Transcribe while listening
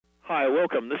Hi,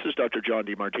 welcome. This is Dr. John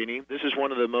DeMartini. This is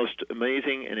one of the most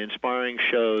amazing and inspiring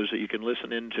shows that you can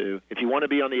listen into. If you want to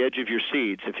be on the edge of your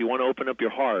seats, if you want to open up your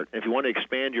heart, if you want to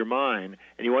expand your mind,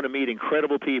 and you want to meet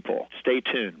incredible people, stay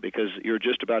tuned because you're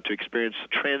just about to experience a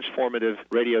transformative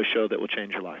radio show that will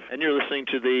change your life. And you're listening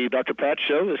to the Dr. Pat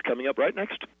Show that's coming up right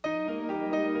next.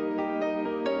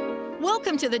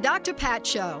 Welcome to the Dr. Pat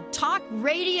Show. Talk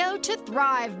radio to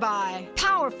thrive by.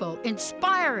 Powerful,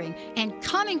 inspiring, and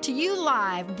coming to you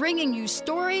live, bringing you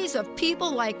stories of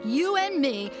people like you and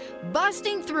me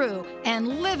busting through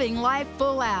and living life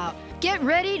full out. Get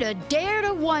ready to dare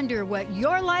to wonder what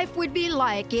your life would be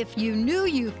like if you knew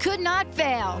you could not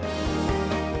fail.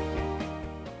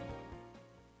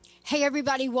 Hey,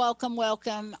 everybody. Welcome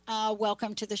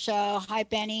to the show. Hi,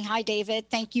 Benny. Hi, David.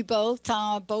 Thank you both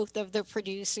of the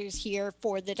producers here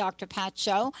for the Dr. Pat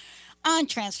Show on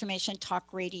Transformation Talk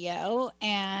Radio.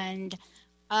 And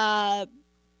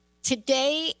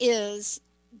today is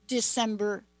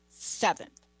December 7th.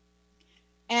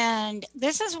 And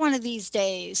this is one of these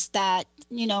days that,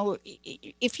 you know,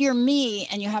 if you're me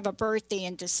and you have a birthday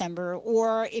in December,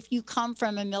 or if you come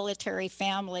from a military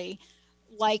family,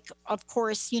 like, of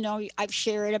course, you know, I've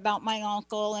shared about my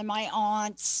uncle and my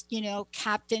aunts, you know,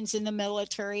 captains in the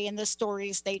military and the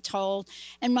stories they told.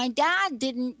 And my dad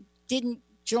didn't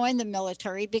join the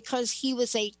military because he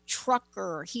was a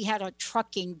trucker. He had a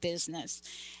trucking business.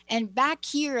 And back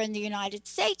here in the United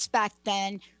States back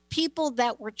then, people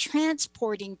that were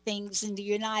transporting things in the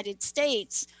United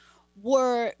States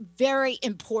were very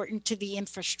important to the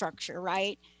infrastructure,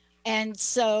 right? And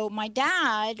so my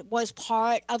dad was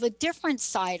part of a different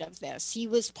side of this. He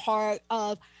was part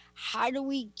of how do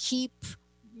we keep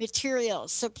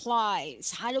materials,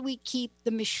 supplies, how do we keep the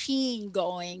machine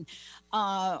going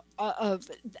of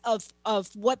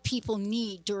what people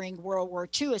need during World War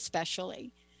II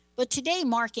especially. But today,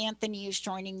 Mark Anthony is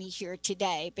joining me here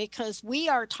today because we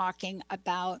are talking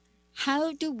about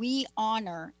how do we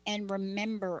honor and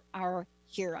remember our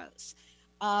heroes.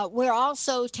 We're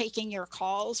also taking your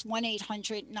calls,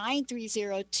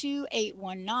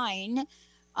 1-800-930-2819,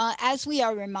 as we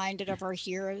are reminded of our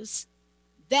heroes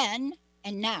then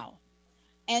and now.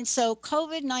 And so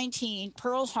COVID-19,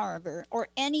 Pearl Harbor, or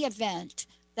any event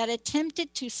that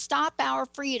attempted to stop our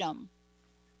freedom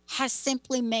has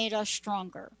simply made us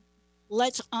stronger.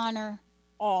 Let's honor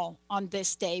all on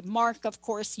this day. Mark, of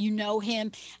course, you know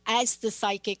him as the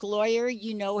psychic lawyer.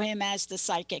 You know him as the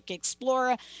psychic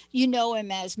explorer. You know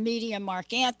him as Medium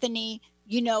Mark Anthony.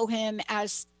 You know him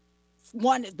as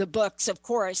one of the books, of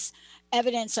course,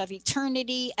 Evidence of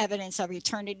Eternity,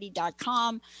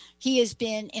 evidenceofeternity.com. He has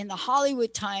been in the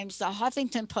Hollywood Times, the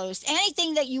Huffington Post,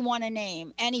 anything that you want to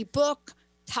name, any book,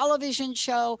 television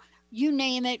show, you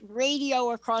name it,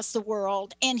 radio across the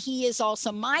world. And he is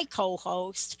also my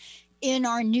co-host in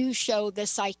our new show, The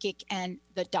Psychic and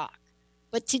the Doc.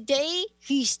 But today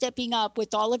he's stepping up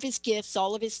with all of his gifts,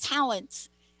 all of his talents,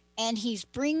 and he's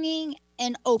bringing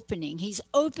an opening. He's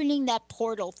opening that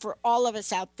portal for all of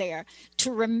us out there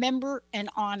to remember and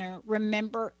honor,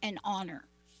 remember and honor.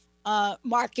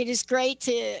 Mark, it is great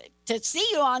to see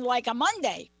you on like a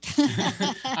Monday.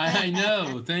 I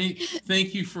know.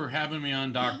 Thank you for having me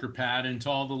on, Dr. Pat, and to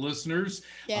all the listeners.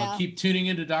 Yeah. Keep tuning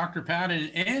into Dr. Pat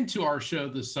and to our show,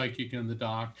 The Psychic and the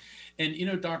Doc. And, you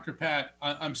know, Dr. Pat,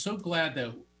 I'm so glad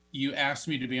that you asked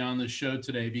me to be on this show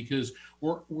today because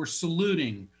we're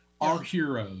saluting our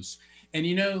heroes. And,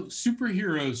 you know,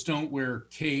 superheroes don't wear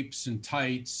capes and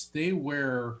tights. They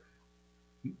wear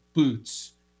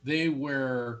boots. They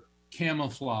wear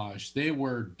camouflage. They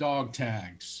wear dog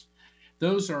tags.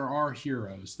 Those are our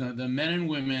heroes, the men and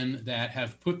women that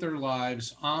have put their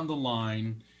lives on the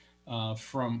line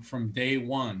from day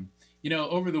one. You know,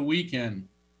 over the weekend,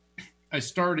 I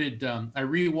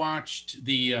rewatched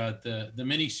the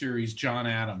miniseries John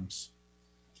Adams,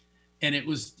 and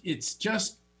it's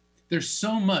just, there's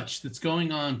so much that's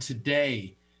going on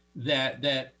today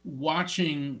that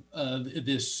watching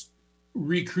this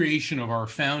recreation of our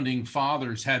founding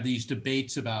fathers had these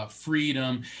debates about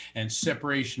freedom and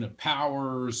separation of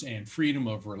powers and freedom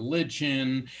of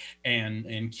religion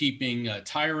and keeping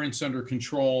tyrants under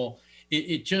control.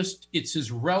 It's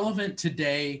as relevant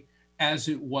today as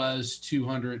it was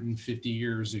 250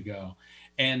 years ago.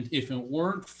 And if it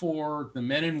weren't for the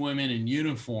men and women in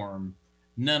uniform,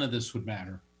 none of this would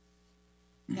matter.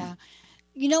 Yeah.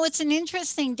 You know, it's an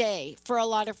interesting day for a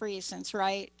lot of reasons,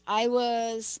 right? I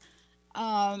was,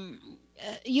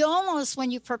 you almost,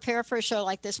 when you prepare for a show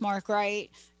like this, Mark, right?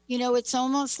 You know, it's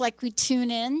almost like we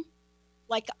tune in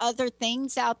like other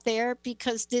things out there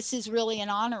because this is really an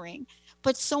honoring.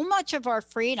 But so much of our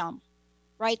freedom,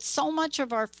 right? So much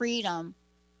of our freedom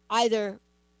either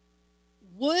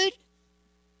would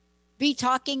be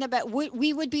talking about,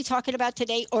 we would be talking about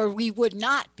today, or we would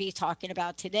not be talking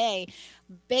about today,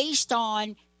 based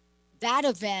on that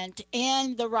event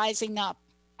and the rising up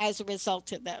as a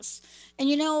result of this. And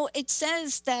it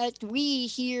says that we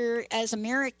here as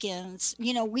Americans,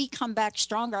 we come back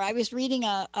stronger. I was reading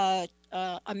a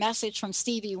message from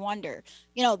Stevie Wonder,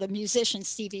 the musician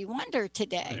Stevie Wonder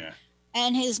today. Yeah.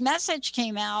 And his message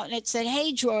came out and it said,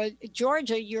 "Hey,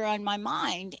 Georgia, you're on my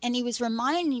mind." And he was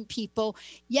reminding people,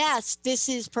 yes, this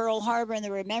is Pearl Harbor and the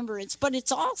remembrance, but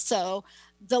it's also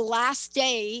the last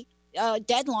day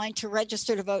deadline to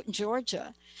register to vote in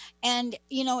Georgia. And,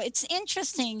 it's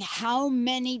interesting how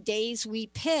many days we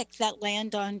pick that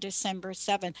land on December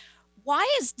 7th. Why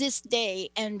is this day,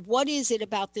 and what is it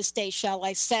about this day, shall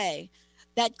I say,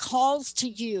 that calls to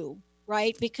you,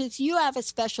 right? Because you have a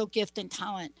special gift and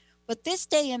talent. But this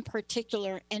day in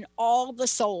particular, and all the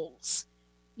souls,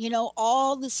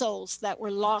 all the souls that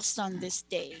were lost on this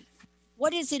day,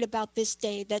 what is it about this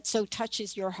day that so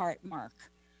touches your heart, Mark?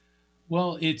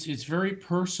 Well, it's very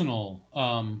personal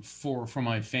for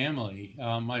my family.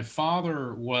 My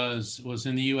father was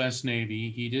in the U.S. Navy.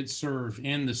 He did serve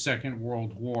in the Second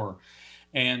World War,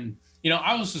 and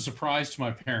I was a surprise to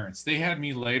my parents. They had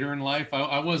me later in life.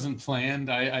 I wasn't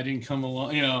planned. I didn't come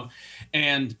along.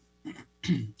 And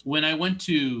when I went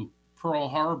to Pearl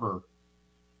Harbor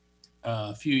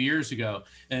a few years ago,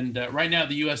 and right now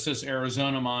the USS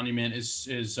Arizona Monument is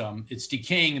it's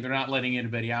decaying, and they're not letting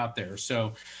anybody out there.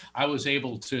 So I was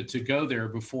able to go there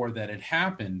before that had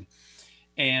happened,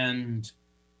 and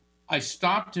I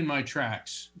stopped in my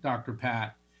tracks, Dr.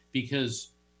 Pat, because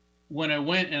when I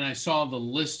went and I saw the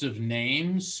list of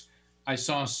names, I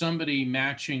saw somebody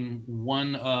matching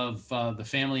one of the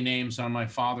family names on my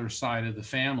father's side of the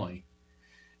family.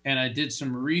 And I did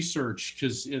some research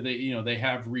because they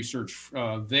have research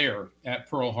there at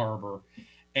Pearl Harbor,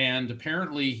 and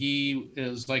apparently he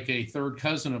is like a third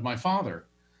cousin of my father.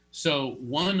 So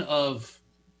one of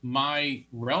my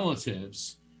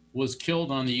relatives was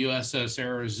killed on the USS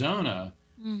Arizona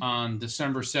on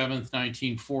December 7th,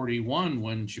 1941,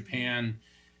 when Japan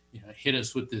hit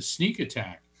us with this sneak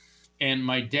attack. And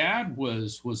my dad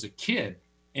was a kid.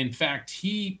 In fact,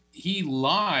 he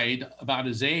lied about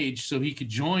his age so he could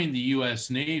join the U.S.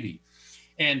 Navy.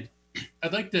 And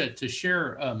I'd like to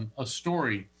share a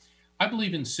story. I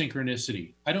believe in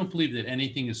synchronicity. I don't believe that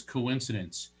anything is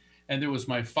coincidence. And there was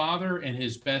my father and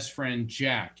his best friend,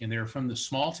 Jack, and they're from the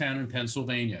small town in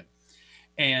Pennsylvania.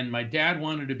 And my dad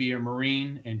wanted to be a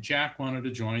Marine, and Jack wanted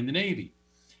to join the Navy.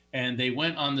 And they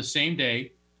went on the same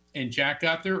day, and Jack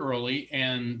got there early,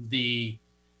 and the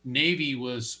Navy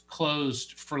was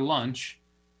closed for lunch,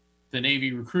 the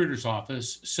Navy recruiter's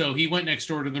office. So he went next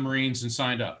door to the Marines and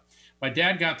signed up. My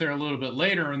dad got there a little bit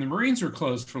later and the Marines were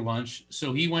closed for lunch.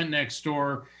 So he went next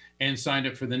door and signed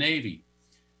up for the Navy.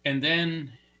 And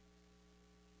then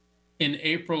in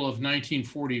April of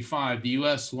 1945, the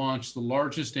U.S. launched the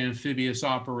largest amphibious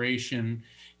operation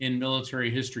in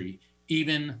military history.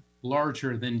 Even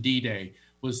larger than D-Day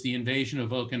was the invasion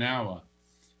of Okinawa.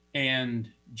 And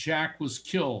Jack was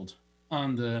killed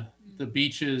on the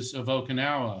beaches of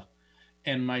Okinawa,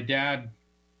 and my dad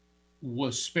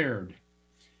was spared.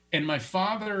 And my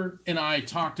father and I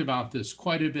talked about this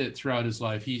quite a bit throughout his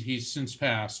life. He's since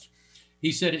passed.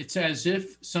 He said, it's as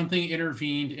if something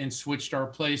intervened and switched our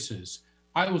places.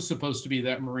 I was supposed to be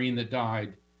that Marine that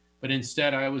died, but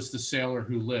instead I was the sailor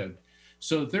who lived.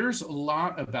 So there's a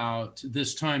lot about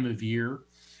this time of year.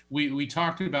 We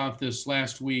talked about this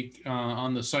last week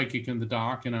on the Psychic and the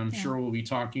Doc, and I'm sure we'll be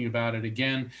talking about it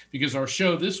again because our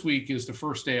show this week is the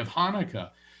first day of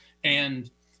Hanukkah.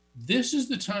 And this is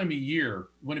the time of year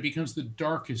when it becomes the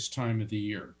darkest time of the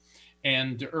year.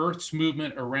 And the Earth's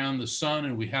movement around the sun,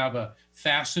 and we have a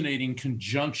fascinating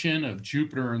conjunction of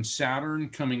Jupiter and Saturn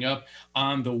coming up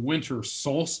on the winter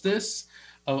solstice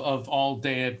of all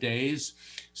day of days.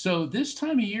 So this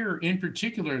time of year in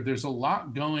particular, there's a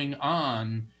lot going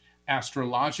on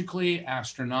astrologically,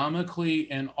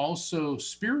 astronomically, and also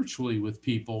spiritually with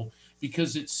people,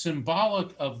 because it's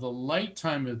symbolic of the light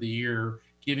time of the year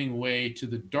giving way to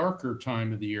the darker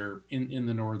time of the year in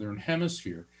the Northern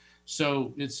Hemisphere.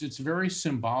 So it's very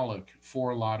symbolic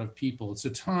for a lot of people. It's a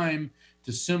time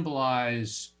to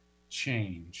symbolize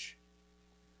change.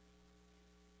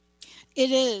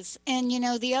 It is. And,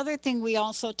 the other thing we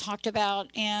also talked about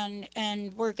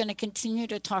and we're going to continue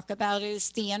to talk about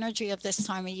is the energy of this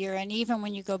time of year. And even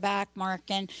when you go back, Mark,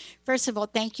 and first of all,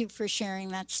 thank you for sharing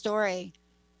that story.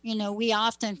 We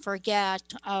often forget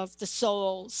of the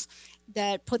souls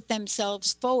that put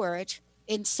themselves forward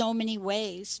in so many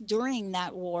ways during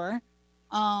that war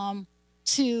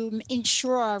to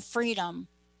ensure our freedom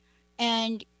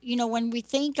And, when we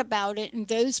think about it, and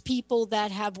those people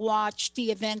that have watched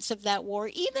the events of that war,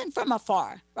 even from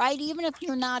afar, right? Even if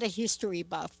you're not a history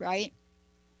buff, right?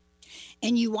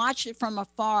 And you watch it from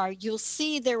afar, you'll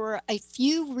see there were a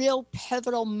few real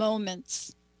pivotal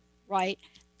moments, right,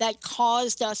 that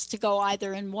caused us to go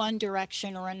either in one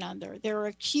direction or another. There are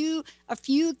a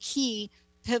few key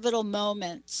pivotal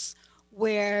moments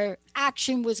where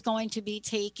action was going to be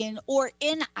taken or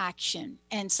inaction,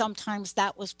 and sometimes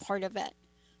that was part of it.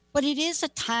 But it is a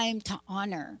time to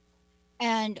honor.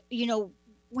 And,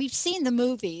 we've seen the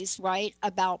movies, right,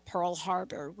 about Pearl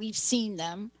Harbor. We've seen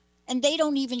them, and they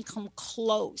don't even come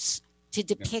close to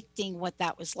depicting what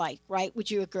that was like, right?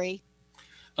 Would you agree?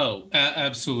 Oh,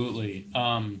 absolutely.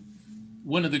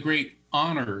 One of the great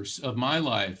honors of my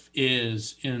life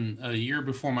is in a year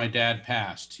before my dad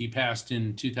passed. He passed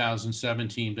in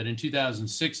 2017, but in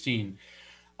 2016,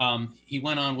 he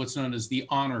went on what's known as the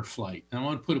Honor Flight. And I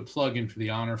want to put a plug in for the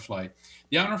Honor Flight.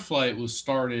 The Honor Flight was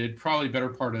started probably better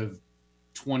part of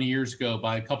 20 years ago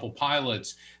by a couple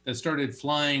pilots that started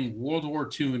flying World War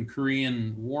II and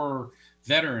Korean War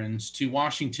veterans to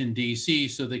Washington, D.C.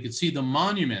 so they could see the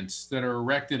monuments that are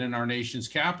erected in our nation's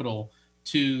capital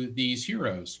to these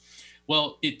heroes.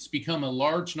 Well, it's become a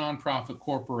large nonprofit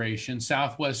corporation.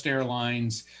 Southwest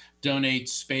Airlines donates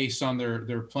space on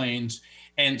their planes.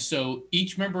 And so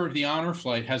each member of the Honor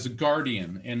Flight has a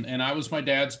guardian. And I was my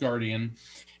dad's guardian.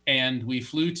 And we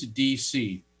flew to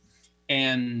D.C.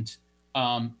 And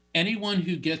anyone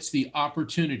who gets the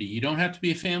opportunity, you don't have to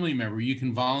be a family member, you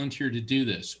can volunteer to do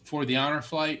this. For the Honor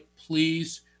Flight,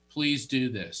 please do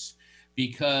this,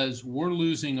 because we're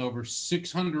losing over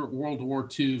 600 World War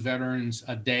II veterans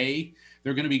a day.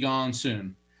 They're going to be gone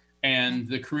soon. And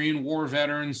the Korean War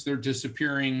veterans, they're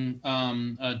disappearing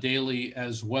daily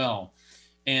as well.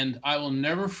 And I will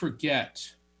never forget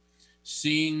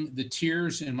seeing the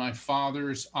tears in my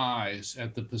father's eyes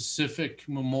at the Pacific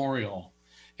Memorial.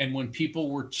 And when people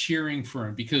were cheering for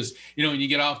him, because, when you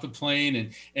get off the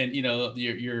plane and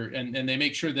they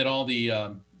make sure that all the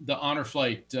Honor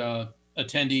Flight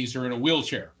attendees are in a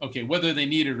wheelchair. Okay, whether they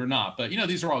need it or not. But,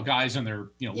 these are all guys in their,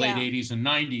 late 80s and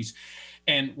 90s.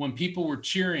 And when people were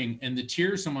cheering and the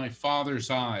tears in my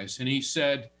father's eyes, and he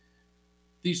said,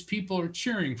 these people are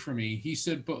cheering for me. He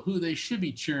said, but who they should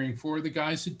be cheering for are the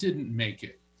guys that didn't make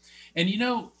it. And,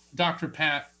 Dr.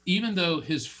 Pat, even though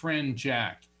his friend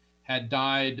Jack had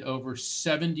died over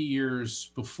 70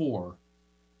 years before,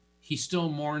 he still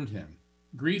mourned him.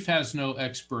 Grief has no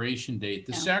expiration date.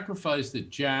 The sacrifice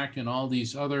that Jack and all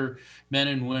these other men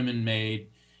and women made,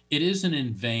 it isn't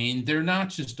in vain. They're not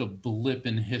just a blip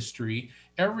in history.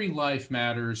 Every life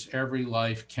matters. Every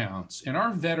life counts. And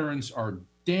our veterans are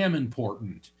damn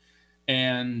important.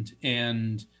 And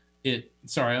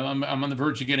sorry, I'm on the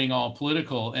verge of getting all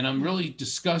political, and I'm really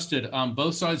disgusted on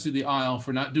both sides of the aisle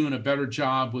for not doing a better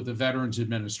job with the Veterans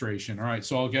Administration. All right,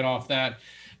 so I'll get off that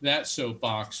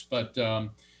soapbox. But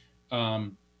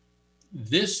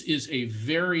this is a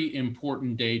very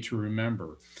important day to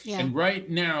remember. Yeah. And right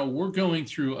now, we're going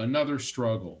through another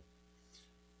struggle.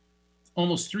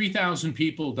 Almost 3,000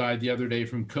 people died the other day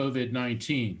from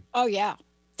COVID-19. Oh, yeah.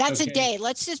 That's a day.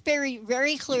 Let's just be very,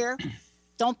 very clear.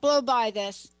 Don't blow by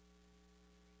this.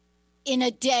 In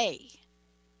a day,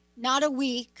 not a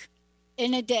week,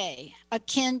 in a day,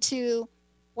 akin to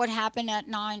what happened at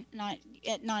 9/11.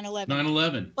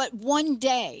 9/11. But one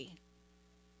day,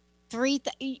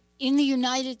 in the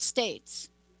United States.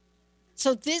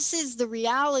 So this is the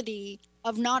reality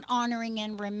of not honoring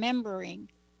and remembering,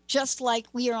 just like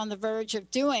we are on the verge of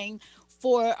doing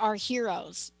for our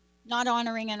heroes, not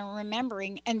honoring and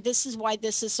remembering. And this is why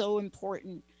this is so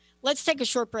important. Let's take a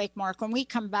short break, Mark. When we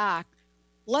come back,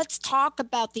 let's talk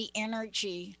about the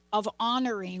energy of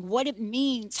honoring, what it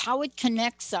means, how it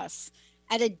connects us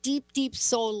at a deep, deep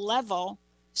soul level,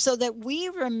 so that we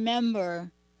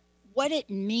remember what it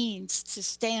means to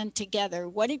stand together,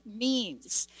 what it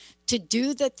means to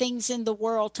do the things in the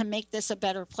world to make this a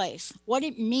better place, what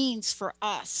it means for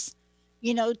us,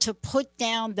 to put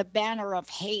down the banner of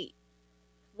hate.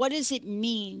 What does it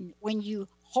mean when you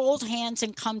hold hands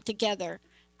and come together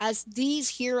as these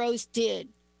heroes did,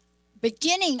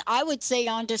 beginning, I would say,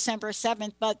 on December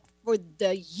 7th, but for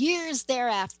the years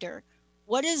thereafter?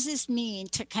 What does this mean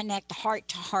to connect heart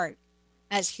to heart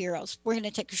as heroes? We're going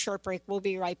to take a short break. We'll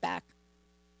be right back.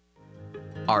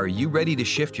 Are you ready to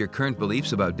shift your current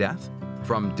beliefs about death?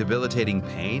 From debilitating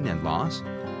pain and loss?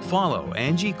 Follow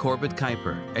Angie Corbett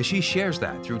Kuiper as she shares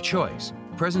that through choice,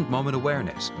 present moment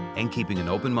awareness, and keeping an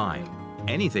open mind.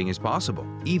 Anything is possible,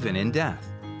 even in death.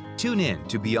 Tune in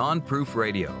to Beyond Proof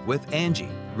Radio with Angie,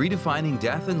 redefining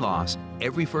death and loss,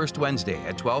 every first Wednesday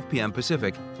at 12 p.m.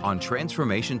 Pacific on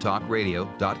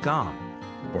TransformationTalkRadio.com.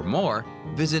 For more,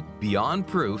 visit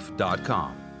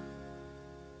BeyondProof.com.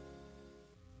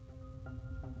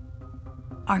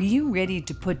 Are you ready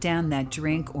to put down that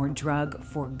drink or drug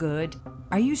for good?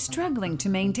 Are you struggling to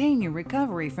maintain your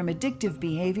recovery from addictive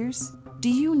behaviors? Do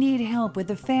you need help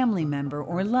with a family member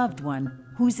or loved one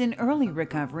who's in early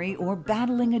recovery or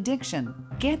battling addiction?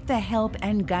 Get the help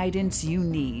and guidance you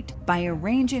need by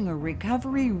arranging a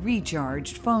Recovery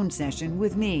Recharged phone session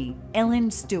with me,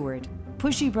 Ellen Stewart,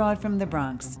 Pushy Broad from the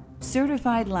Bronx,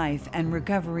 certified life and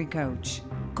recovery coach.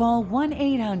 Call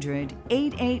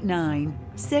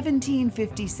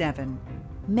 1-800-889-1757.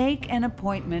 Make an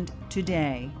appointment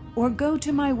today. Or go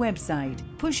to my website,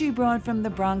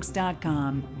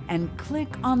 pushybroadfromthebronx.com, and click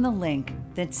on the link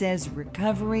that says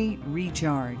Recovery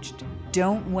Recharged.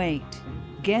 Don't wait.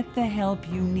 Get the help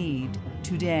you need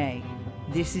today.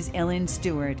 This is Ellen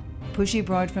Stewart, Pushy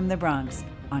Broad from the Bronx,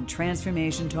 on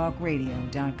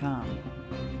TransformationTalkRadio.com.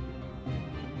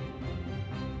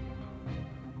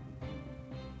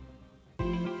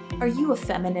 Are you a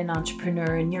feminine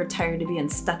entrepreneur and you're tired of being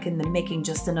stuck in the making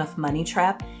just enough money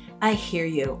trap? I hear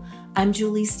you. I'm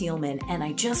Julie Steelman, and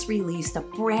I just released a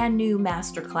brand new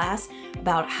masterclass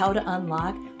about how to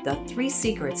unlock the 3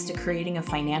 secrets to creating a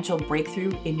financial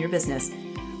breakthrough in your business.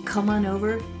 Come on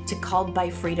over to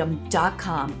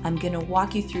calledbyfreedom.com. I'm going to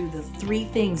walk you through the 3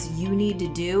 things you need to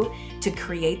do to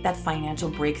create that financial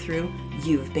breakthrough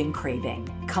you've been craving.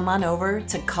 Come on over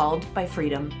to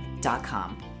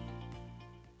calledbyfreedom.com.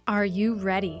 Are you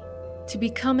ready to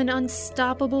become an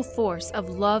unstoppable force of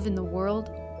love in the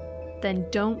world? Then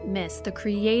don't miss the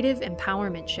Creative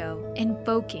Empowerment Show,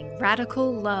 Invoking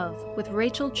Radical Love with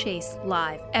Rachel Chase,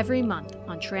 live every month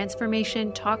on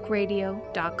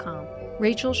TransformationTalkRadio.com.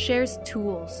 Rachel shares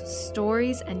tools,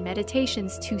 stories, and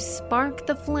meditations to spark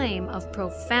the flame of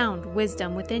profound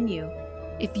wisdom within you.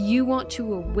 If you want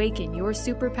to awaken your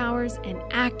superpowers and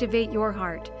activate your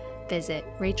heart, visit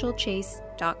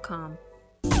RachelChase.com.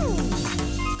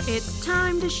 It's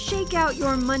time to shake out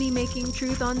your money-making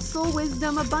truth on Soul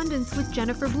Wisdom Abundance with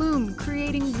Jennifer Bloom,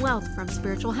 creating wealth from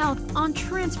spiritual health on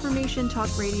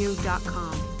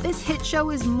TransformationTalkRadio.com. This hit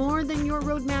show is more than your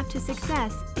roadmap to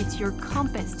success. It's your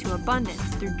compass to abundance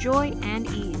through joy and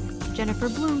ease. Jennifer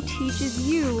Bloom teaches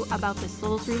you about the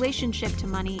soul's relationship to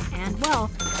money and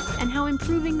wealth, and how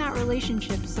improving that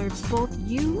relationship serves both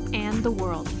you and the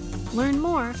world. Learn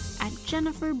more at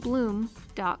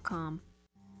JenniferBloom.com.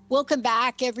 Welcome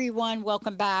back, everyone.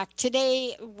 Welcome back.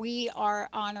 Today we are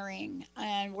honoring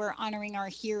our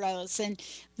heroes. And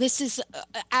this is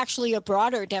actually a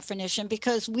broader definition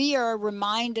because we are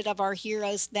reminded of our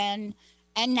heroes then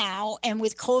and now. And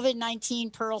with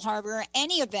COVID-19, Pearl Harbor,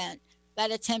 any event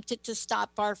that attempted to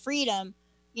stop our freedom,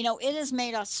 it has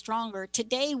made us stronger.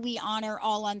 Today we honor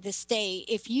all on this day.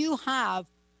 If you have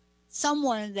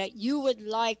someone that you would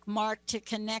like Mark to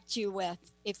connect you with,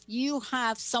 if you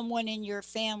have someone in your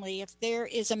family, if there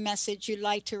is a message you'd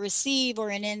like to receive or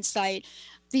an insight,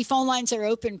 the phone lines are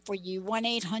open for you.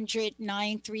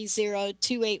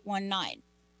 1-800-930-2819.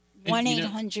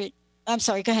 1-800. I'm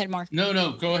sorry. Go ahead, Mark.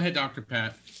 No. Go ahead, Dr.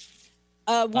 Pat.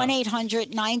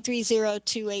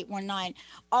 1-800-930-2819.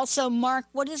 Also, Mark,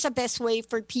 what is the best way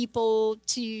for people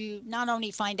to not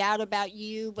only find out about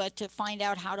you, but to find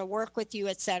out how to work with you,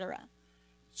 etc.?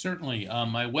 Certainly.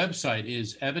 My website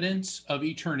is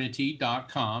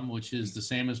evidenceofeternity.com, which is the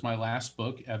same as my last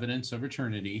book, Evidence of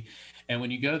Eternity. And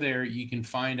when you go there, you can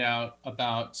find out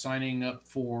about signing up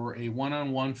for a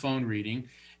one-on-one phone reading.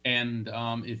 And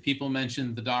if people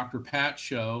mention the Dr. Pat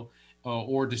show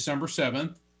or December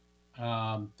 7th,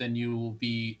 then you will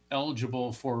be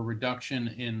eligible for a reduction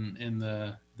in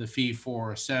the fee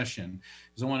for a session.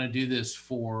 Because I want to do this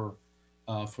for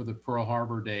the Pearl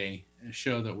Harbor Day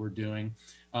show that we're doing.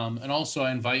 And also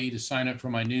I invite you to sign up for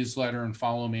my newsletter and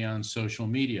follow me on social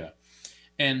media.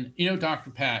 And, Dr.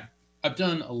 Pat, I've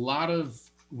done a lot of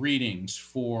readings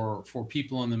for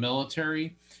people in the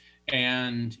military.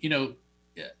 And,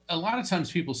 a lot of times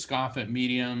people scoff at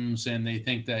mediums and they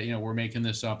think that, we're making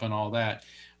this up and all that.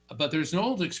 But there's an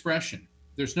old expression,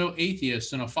 there's no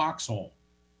atheist in a foxhole.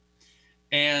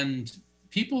 And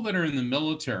people that are in the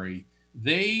military,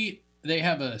 they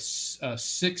have a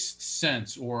sixth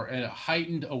sense or a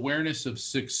heightened awareness of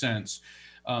sixth sense,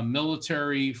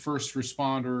 military first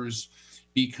responders,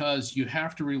 because you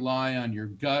have to rely on your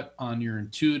gut, on your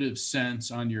intuitive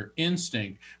sense, on your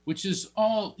instinct, which is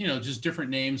all, just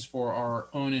different names for our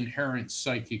own inherent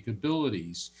psychic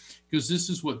abilities, because this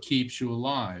is what keeps you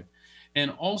alive.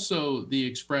 And also the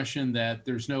expression that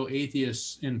there's no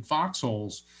atheists in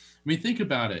foxholes. I mean, think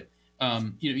about it.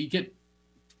 You get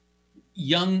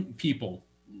young people,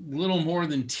 little more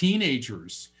than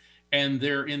teenagers, and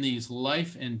they're in these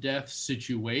life and death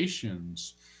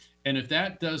situations. And if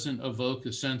that doesn't evoke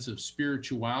a sense of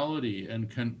spirituality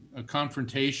and a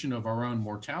confrontation of our own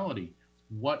mortality,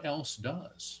 what else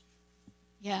does?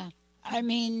 Yeah. I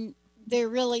mean, there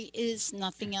really is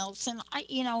nothing else. And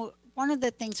one of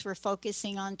the things we're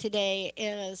focusing on today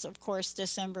is, of course,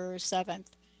 December 7th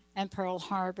and Pearl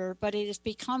Harbor, but it has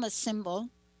become a symbol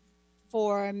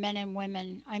for men and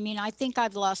women. I mean, I think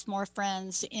I've lost more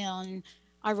friends in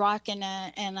Iraq and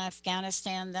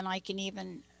Afghanistan than I can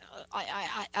even,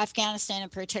 Afghanistan in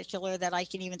particular, that I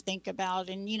can even think about.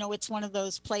 And, it's one of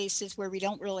those places where we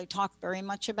don't really talk very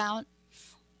much about.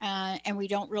 And we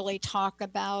don't really talk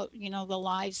about, the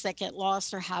lives that get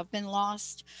lost or have been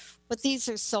lost. But these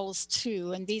are souls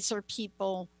too. And these are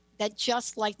people that,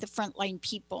 just like the frontline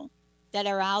people that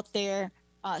are out there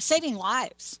saving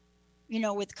lives,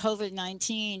 with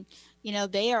COVID-19,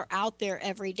 they are out there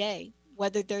every day,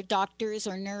 whether they're doctors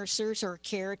or nurses or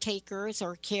caretakers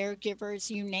or caregivers,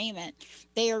 you name it.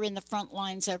 They are in the front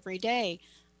lines every day.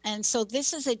 And so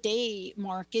this is a day,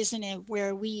 Mark, isn't it,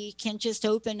 where we can just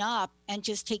open up and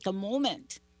just take a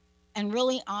moment and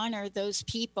really honor those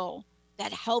people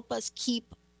that help us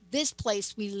keep this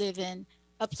place we live in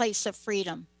a place of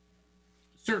freedom.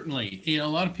 Certainly. A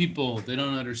lot of people, they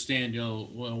don't understand,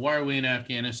 well, why are we in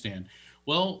Afghanistan?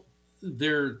 Well,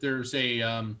 there's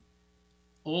a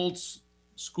old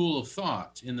school of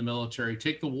thought in the military,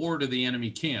 take the war to the enemy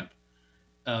camp.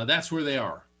 That's where they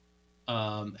are.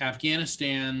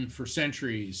 Afghanistan for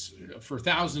centuries, for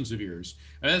thousands of years.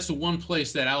 And that's the one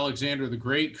place that Alexander the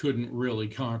Great couldn't really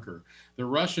conquer. The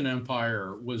Russian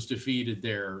Empire was defeated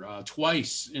there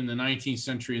twice in the 19th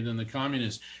century, and then the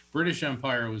Communist British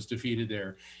Empire was defeated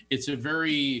there. It's a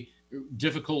very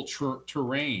difficult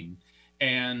terrain,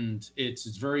 and it's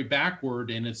very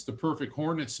backward, and it's the perfect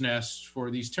hornet's nest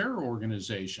for these terror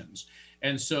organizations.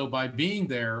 And so by being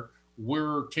there,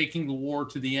 we're taking the war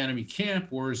to the enemy camp,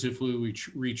 whereas if we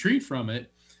retreat from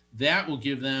it, that will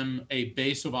give them a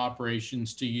base of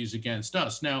operations to use against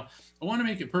us. Now, I want to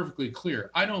make it perfectly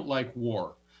clear. I don't like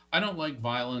war. I don't like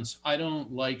violence. I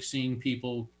don't like seeing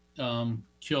people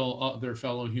kill their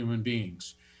fellow human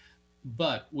beings.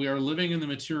 But we are living in the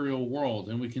material world,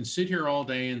 and we can sit here all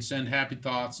day and send happy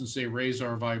thoughts and say, raise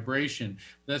our vibration.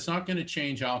 That's not going to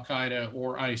change Al-Qaeda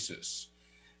or ISIS.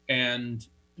 And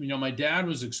my dad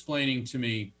was explaining to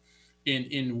me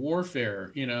in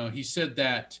warfare, he said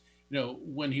that,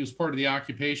 when he was part of the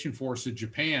occupation force of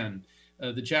Japan,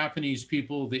 the Japanese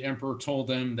people, the emperor told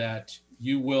them that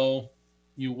you will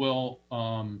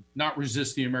not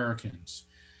resist the Americans.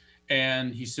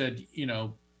 And he said,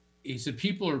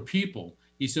 people are people.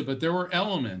 He said, but there were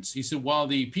elements. He said, while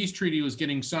the peace treaty was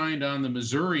getting signed on the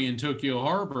Missouri in Tokyo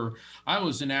Harbor, I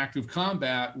was in active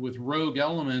combat with rogue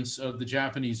elements of the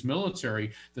Japanese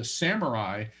military, the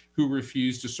samurai, who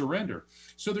refused to surrender.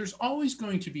 So there's always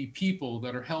going to be people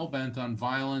that are hell-bent on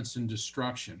violence and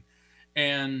destruction.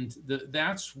 And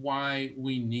that's why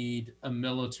we need a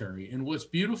military. And what's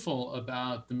beautiful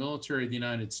about the military of the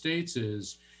United States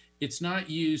is it's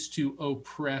not used to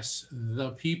oppress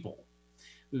the people.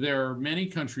 There are many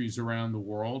countries around the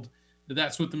world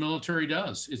that's what the military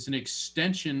does. It's an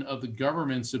extension of the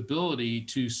government's ability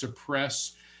to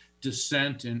suppress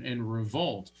dissent and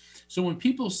revolt. So when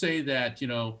people say that,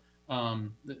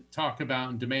 talk about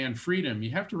and demand freedom,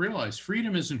 you have to realize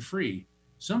freedom isn't free.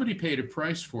 Somebody paid a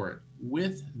price for it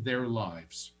with their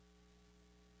lives.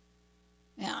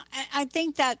 Yeah, I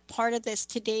think that part of this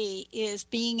today is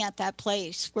being at that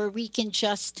place where we can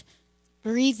just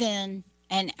breathe in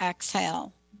and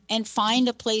exhale and find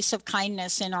a place of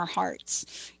kindness in our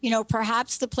hearts.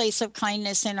 Perhaps the place of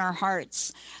kindness in our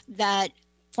hearts that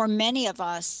for many of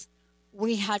us,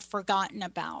 we had forgotten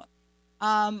about.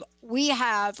 We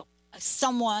have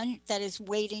someone that is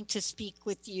waiting to speak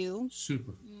with you.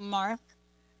 Super. Mark.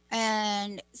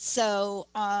 And so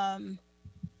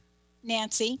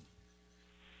Nancy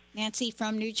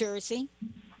from New Jersey.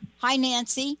 Hi,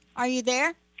 Nancy. Are you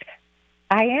there?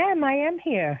 I am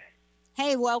here.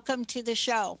 Hey, welcome to the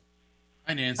show.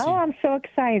 Hi, Nancy. Oh, I'm so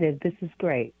excited. This is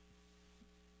great.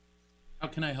 How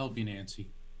can I help you, Nancy?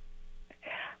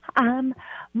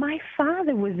 My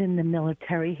father was in the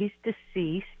military. He's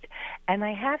deceased, and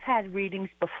I have had readings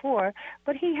before,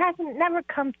 but he hasn't never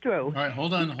come through. All right,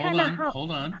 hold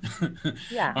on.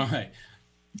 Yeah. All right.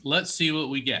 Let's see what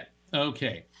we get.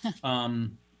 Okay.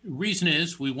 reason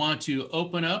is we want to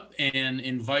open up and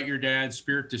invite your dad's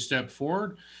spirit to step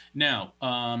forward. Now,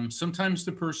 sometimes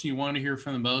the person you want to hear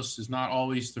from the most is not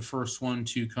always the first one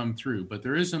to come through, but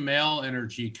there is a male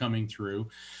energy coming through.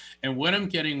 And what I'm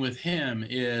getting with him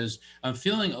is I'm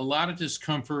feeling a lot of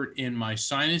discomfort in my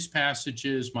sinus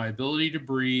passages, my ability to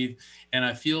breathe, and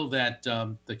I feel that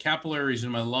the capillaries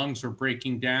in my lungs are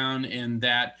breaking down and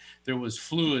that there was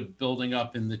fluid building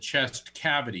up in the chest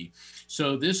cavity.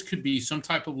 So this could be some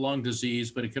type of lung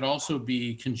disease, but it could also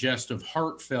be congestive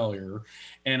heart failure.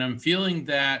 And I'm feeling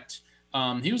that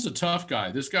he was a tough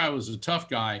guy. This guy was a tough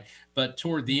guy, but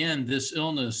toward the end, this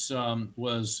illness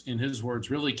was, in his words,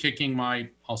 really kicking my,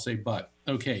 I'll say, butt.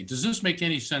 Okay, does this make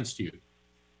any sense to you?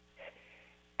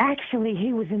 Actually,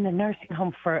 he was in the nursing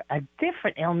home for a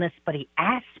different illness, but he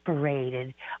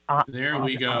aspirated. There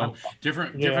we go.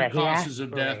 Different causes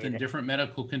of death and different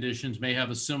medical conditions may have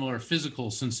a similar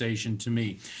physical sensation to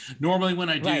me. Normally, when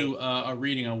I do a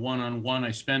reading, a one-on-one,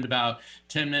 I spend about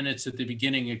 10 minutes at the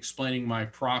beginning explaining my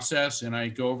process, and I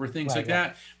go over things like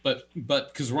that. But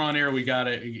because we're on air, we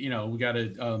gotta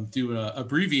do an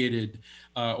abbreviated.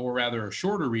 Or rather a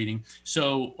shorter reading.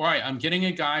 So, all right, I'm getting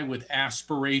a guy with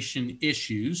aspiration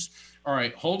issues. All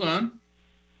right, hold on.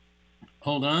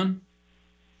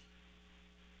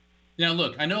 Now,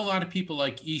 look, I know a lot of people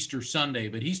like Easter Sunday,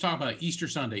 but he's talking about Easter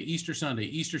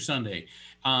Sunday.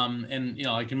 And,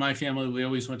 like in my family, we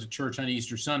always went to church on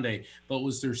Easter Sunday. But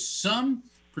was there some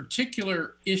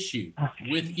particular issue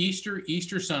with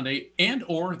Easter Sunday, and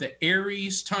or the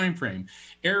Aries time frame?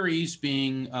 Aries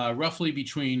being roughly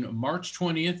between March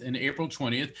 20th and April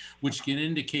 20th, which can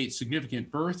indicate significant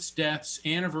births, deaths,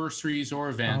 anniversaries, or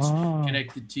events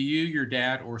connected to you, your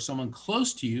dad, or someone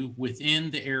close to you within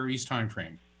the Aries time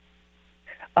frame.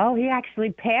 Oh, he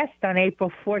actually passed on April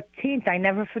 14th. I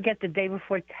never forget the day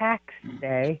before tax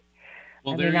day.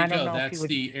 Well, there you go. That's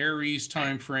the Aries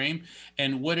time frame.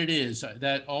 And what it is,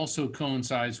 that also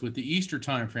coincides with the Easter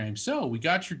time frame. So we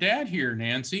got your dad here,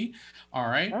 Nancy. All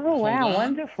right. Oh, wow.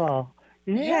 Wonderful.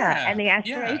 Yeah. And the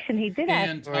aspiration, he did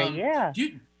aspirate.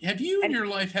 Have you in your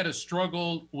life had a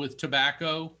struggle with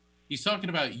tobacco? He's talking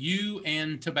about you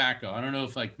and tobacco. I don't know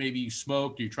if maybe you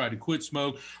smoked, or you tried to quit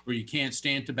smoke, or you can't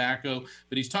stand tobacco,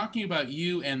 but he's talking about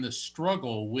you and the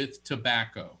struggle with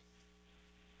tobacco.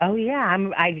 Oh, yeah.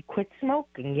 I quit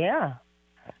smoking, yeah.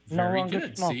 Very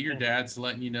good. Smoking. See, your dad's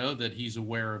letting you know that he's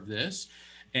aware of this.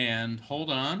 And hold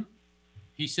on.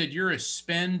 He said you're a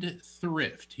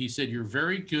spendthrift. He said you're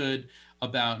very good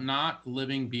about not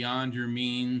living beyond your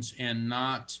means and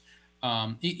not,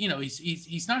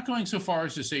 he's not going so far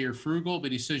as to say you're frugal,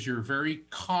 but he says you're very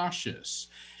cautious.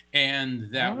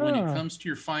 And that when it comes to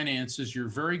your finances, you're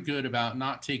very good about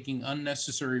not taking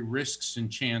unnecessary risks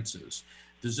and chances.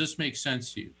 Does this make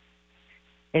sense to you?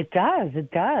 It does,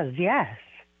 yes.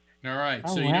 All right.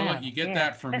 So you know what? You get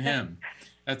that from him.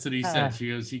 That's what he said. She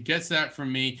goes, he gets that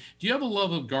from me. Do you have a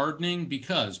love of gardening?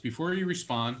 Because before you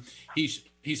respond, he's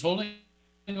holding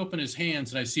open his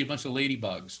hands and I see a bunch of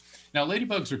ladybugs. Now,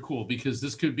 ladybugs are cool because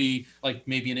this could be like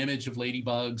maybe an image of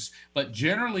ladybugs. But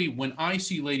generally, when I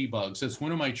see ladybugs, that's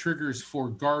one of my triggers for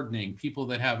gardening, people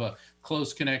that have a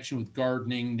close connection with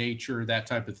gardening, nature, that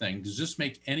type of thing. Does this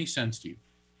make any sense to you?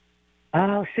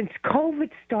 Oh, since COVID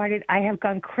started, I have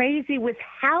gone crazy with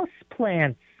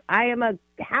houseplants. I am a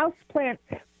houseplant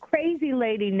crazy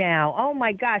lady now. Oh,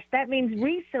 my gosh. That means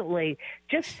recently,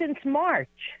 just since March.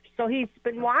 So he's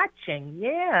been watching.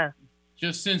 Yeah.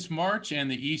 Just since March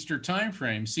and the Easter time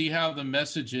frame. See how the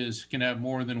messages can have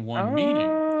more than one meaning.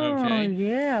 Okay.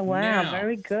 Yeah. Wow. Now,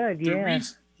 very good. Yeah.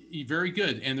 Very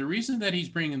good. And the reason that he's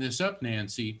bringing this up,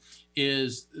 Nancy,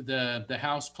 is the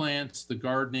house plants, the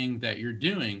gardening that you're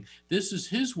doing. This is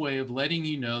his way of letting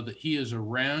you know that he is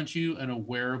around you and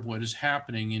aware of what is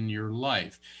happening in your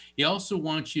life. He also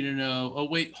wants you to know, oh,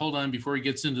 wait, hold on, before he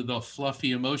gets into the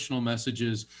fluffy emotional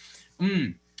messages.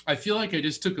 I feel like I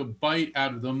just took a bite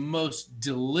out of the most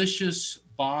delicious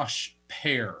Bosch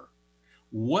pear.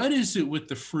 What is it with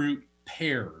the fruit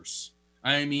pears?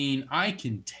 I mean, I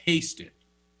can taste it.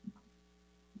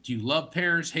 Do you love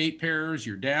pears, hate pears?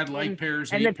 Your dad liked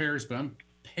pears, hate pears, but I'm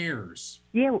pears.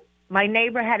 Yeah, my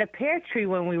neighbor had a pear tree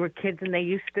when we were kids, and they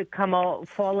used to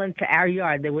fall into our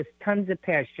yard. There was tons of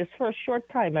pears just for a short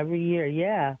time every year,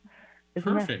 yeah.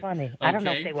 Isn't that funny? Okay. I don't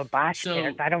know if they were Bosch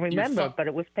pears. I don't remember, but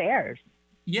it was pears.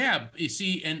 Yeah, you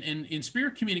see, and in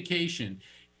spirit communication,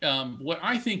 what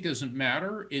I think doesn't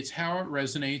matter, it's how it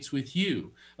resonates with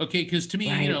you. Okay, because to me,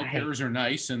 pears are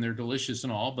nice and they're delicious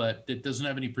and all, but it doesn't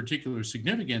have any particular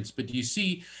significance. But do you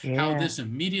see how this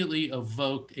immediately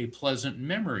evoked a pleasant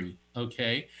memory?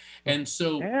 Okay, and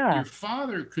so your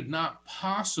father could not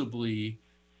possibly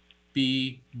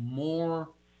be more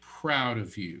proud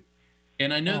of you.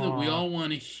 And I know that we all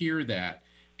want to hear that.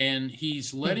 And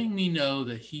he's letting me know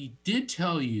that he did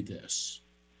tell you this.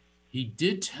 He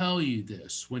did tell you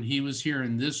this when he was here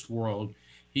in this world.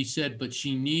 He said, but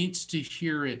she needs to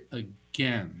hear it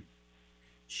again.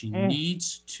 She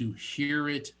needs to hear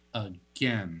it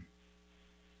again.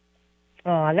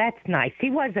 Oh, that's nice. He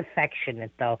was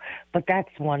affectionate, though, but that's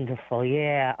wonderful.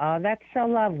 Yeah. Oh, that's so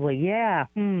lovely. Yeah.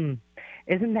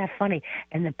 Isn't that funny?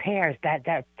 And the pears, that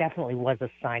definitely was a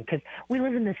sign, because we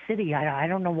live in the city. I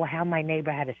don't know how my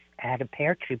neighbor had a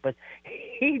pear tree, but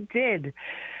he did.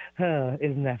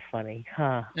 Isn't that funny?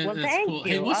 Huh? Well, thank you.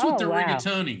 Hey, what's with the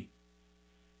rigatoni?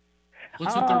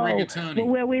 What's with the rigatoni? Well,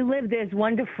 where we live, there's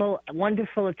wonderful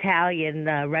Italian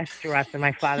restaurants, and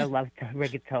my father loved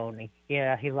rigatoni.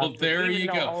 Yeah, he loved. Well, there you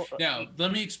go. Now,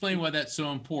 let me explain why that's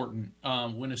so important.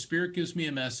 When a spirit gives me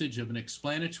a message of an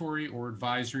explanatory or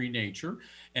advisory nature,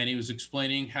 and he was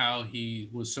explaining how he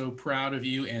was so proud of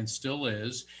you and still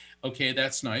is, okay,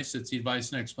 that's nice. It's the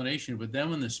advice and explanation. But then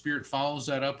when the spirit follows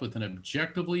that up with an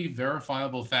objectively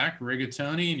verifiable fact,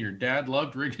 rigatoni, and your dad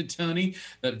loved rigatoni,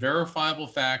 that verifiable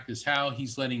fact is how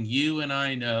he's letting you and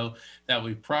I know that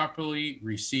we properly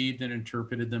received and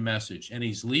interpreted the message. And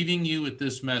he's leaving you with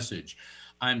this message.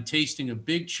 I'm tasting a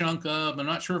big chunk of, I'm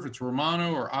not sure if it's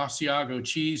Romano or Asiago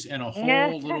cheese, and a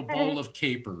whole little bowl of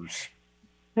capers.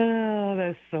 Oh,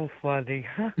 that's so funny.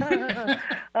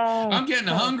 I'm getting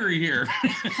hungry here.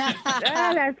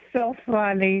 That's so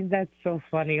funny. That's so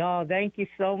funny. Oh, thank you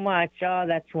so much. Oh,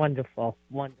 that's wonderful.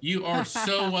 You are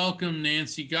so welcome,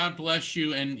 Nancy. God bless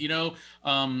you. And,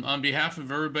 on behalf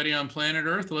of everybody on planet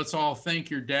Earth, let's all thank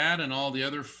your dad and all the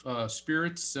other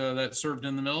spirits that served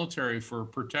in the military for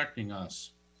protecting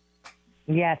us.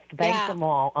 Yes, thank them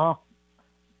all. Oh.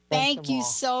 Thank you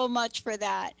so much for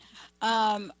that.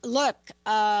 Look,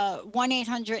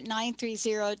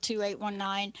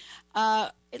 1-800-930-2819.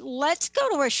 Let's go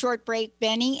to a short break,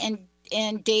 Benny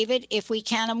and David, if we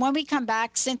can. And when we come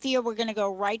back, Cynthia, we're going to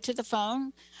go right to the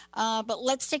phone. But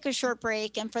let's take a short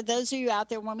break. And for those of you out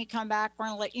there, when we come back, we're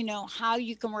going to let you know how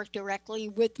you can work directly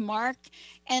with Mark,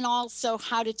 and also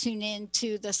how to tune in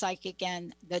to the psychic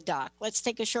and the doc. Let's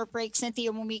take a short break,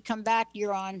 Cynthia. When we come back,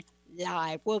 you're on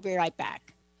live. We'll be right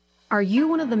back. Are you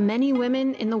one of the many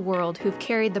women in the world who've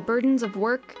carried the burdens of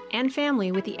work and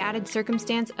family with the added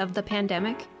circumstance of the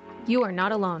pandemic? You are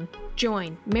not alone.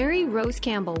 Join Mary Rose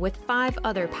Campbell with 5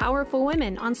 other powerful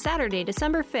women on Saturday,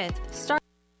 December 5th.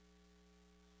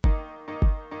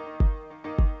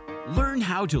 Learn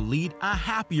how to lead a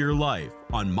happier life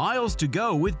on Miles to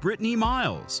Go with Brittany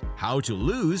Miles. How to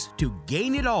lose to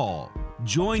gain it all.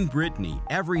 Join Brittany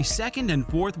every second and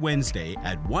fourth Wednesday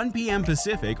at 1 p.m.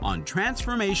 Pacific on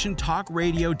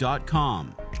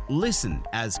TransformationTalkRadio.com. Listen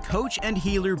as coach and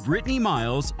healer Brittany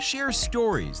Miles shares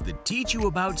stories that teach you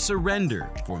about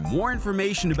surrender. For more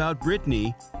information about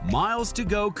Brittany,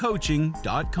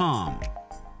 milestogocoaching.com.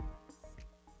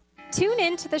 Tune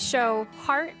in to the show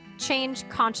Heart Change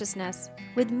Consciousness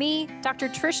with me, Dr.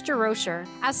 Trish DeRocher,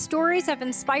 as stories of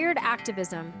inspired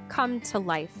activism come to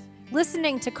life.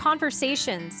 Listening to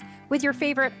conversations with your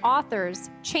favorite authors,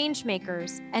 change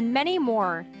makers, and many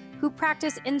more who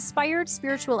practice inspired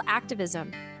spiritual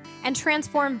activism and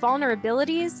transform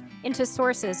vulnerabilities into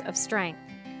sources of strength.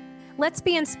 Let's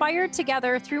be inspired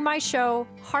together through my show,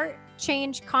 Heart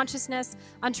Change Consciousness,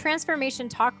 on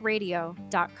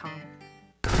TransformationTalkRadio.com.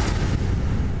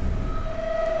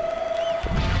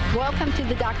 Welcome to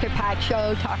the Dr. Pat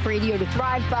Show, talk radio to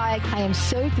thrive by. I am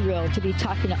so thrilled to be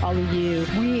talking to all of you.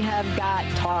 We have got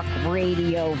talk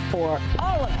radio for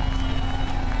all of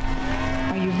us.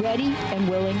 Are you ready and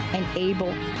willing and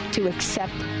able to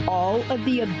accept all of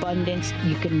the abundance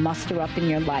you can muster up in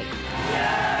your life?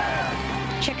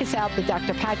 Yeah! Check us out at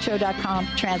drpatshow.com,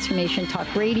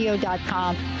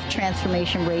 transformationtalkradio.com,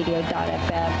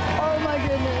 transformationradio.fm. Oh my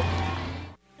goodness.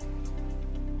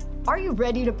 Are you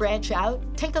ready to branch out?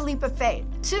 Take a leap of faith.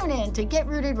 Tune in to Get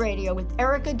Rooted Radio with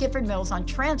Erica Gifford Mills on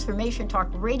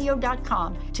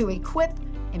TransformationTalkRadio.com to equip,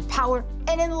 empower,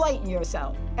 and enlighten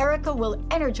yourself. Erica will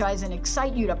energize and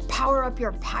excite you to power up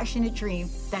your passionate dream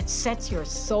that sets your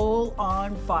soul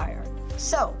on fire.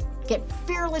 So, get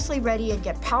fearlessly ready and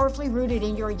get powerfully rooted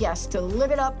in your yes to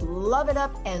live it up, love it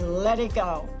up, and let it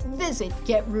go. Visit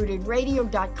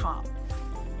GetRootedRadio.com.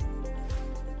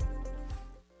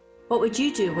 What would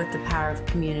you do with the power of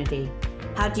community?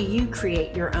 How do you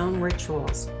create your own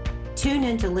rituals? Tune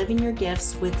in to Living Your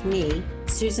Gifts with me,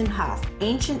 Susan Huff,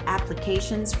 Ancient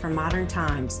Applications for Modern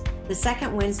Times, the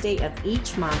second Wednesday of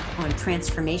each month on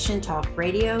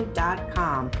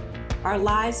TransformationTalkRadio.com. Our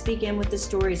lives begin with the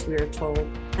stories we are told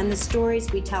and the stories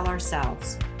we tell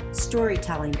ourselves.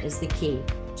 Storytelling is the key.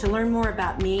 To learn more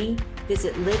about me,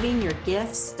 visit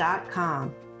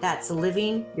livingyourgifts.com. That's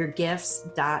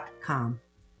livingyourgifts.com.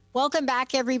 Welcome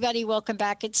back, everybody. Welcome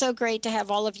back. It's so great to have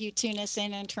all of you tune us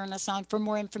in and turn us on. For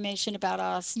more information about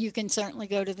us, you can certainly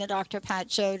go to the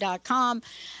drpatshow.com.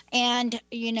 And,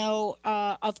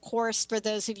 of course, for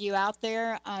those of you out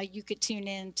there, you could tune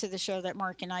in to the show that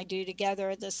Mark and I do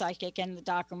together, The Psychic and the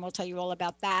Doc, and we'll tell you all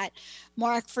about that.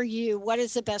 Mark, for you, what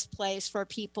is the best place for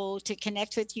people to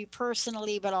connect with you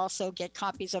personally, but also get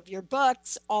copies of your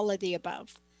books, all of the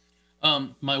above?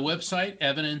 My website,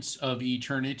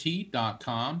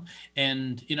 evidenceofeternity.com.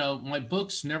 And, my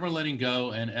books, Never Letting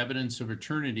Go and Evidence of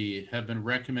Eternity, have been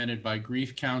recommended by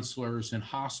grief counselors and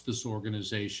hospice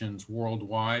organizations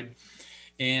worldwide.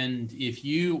 And if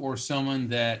you or someone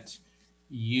that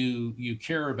you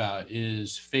care about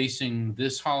is facing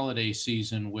this holiday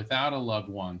season without a loved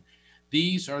one,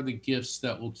 these are the gifts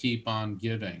that will keep on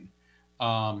giving.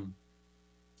 I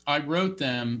wrote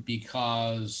them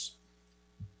because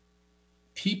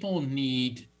people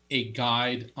need a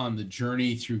guide on the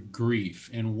journey through grief,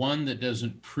 and one that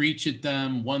doesn't preach at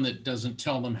them, one that doesn't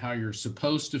tell them how you're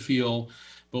supposed to feel,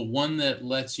 but one that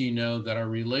lets you know that our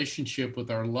relationship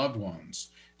with our loved ones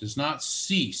does not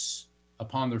cease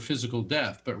upon their physical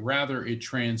death, but rather it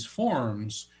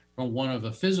transforms from one of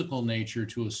a physical nature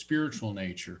to a spiritual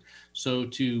nature. So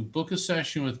to book a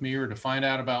session with me or to find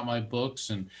out about my books,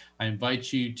 and I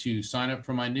invite you to sign up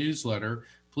for my newsletter,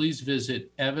 please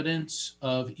visit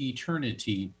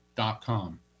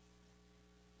evidenceofeternity.com.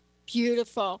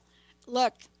 Beautiful.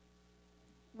 Look,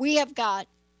 we have got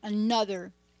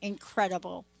another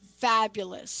incredible,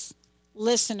 fabulous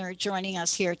listener joining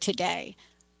us here today.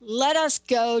 Let us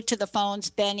go to the phones,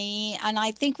 Benny. And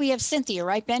I think we have Cynthia,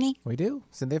 right, Benny? We do.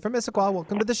 Cynthia from Issaquah.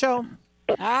 Welcome to the show.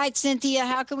 All right, Cynthia,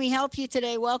 how can we help you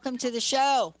today? Welcome to the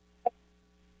show.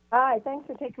 Hi, thanks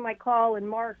for taking my call. And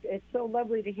Mark, it's so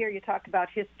lovely to hear you talk about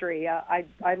history. I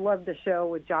love the show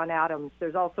with John Adams.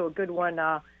 There's also a good one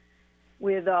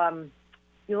with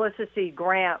Ulysses C.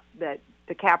 Grant that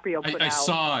DiCaprio put out. I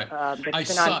saw it. I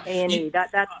saw on A&E.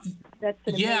 That's an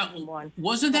amazing one.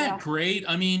 Wasn't that great?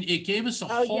 I mean, it gave us a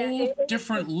whole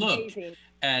different look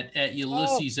at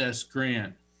Ulysses S.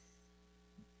 Grant.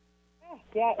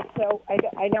 Yeah, so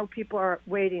I know people are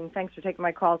waiting. Thanks for taking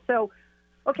my call. So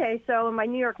in my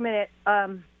New York Minute,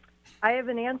 I have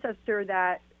an ancestor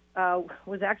that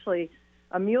was actually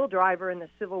a mule driver in the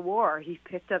Civil War. He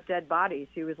picked up dead bodies.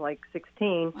 He was like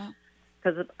 16,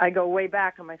 because I go way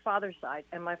back on my father's side.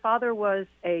 And my father was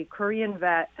a Korean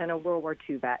vet and a World War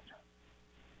II vet.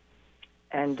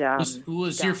 And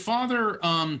was your father,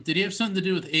 did he have something to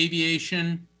do with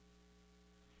aviation,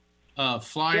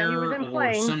 flyer,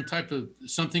 or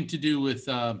something to do with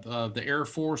the Air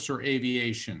Force or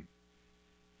aviation?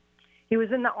 He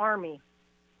was in the Army.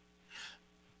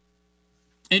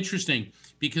 Interesting,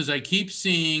 because I keep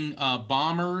seeing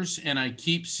bombers, and I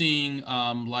keep seeing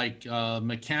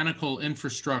mechanical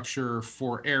infrastructure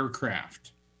for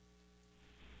aircraft.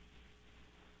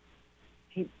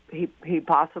 He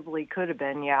possibly could have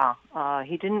been, yeah.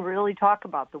 He didn't really talk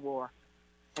about the war.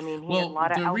 I mean, he had a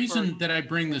lot of the reason that I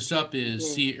bring this up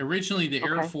is, originally the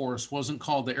Air Force wasn't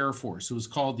called the Air Force. It was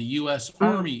called the U.S.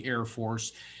 Army Air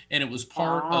Force, and it was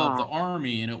part of the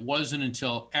Army, and it wasn't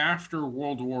until after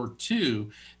World War II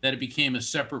that it became a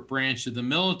separate branch of the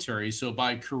military. So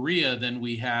by Korea, then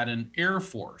we had an Air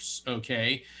Force,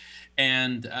 okay?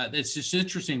 And it's just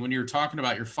interesting, when you were talking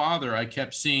about your father, I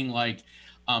kept seeing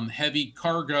heavy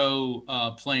cargo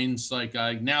planes,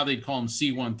 now they'd call them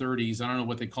C-130s. I don't know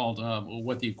what they called,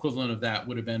 what the equivalent of that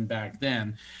would have been back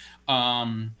then.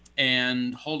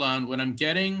 And hold on, what I'm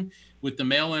getting with the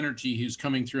male energy who's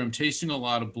coming through, I'm tasting a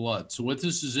lot of blood. So what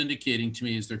this is indicating to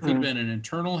me is there could have been an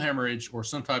internal hemorrhage or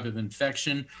some type of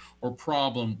infection or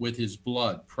problem with his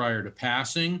blood prior to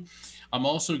passing. I'm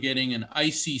also getting an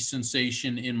icy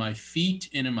sensation in my feet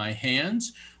and in my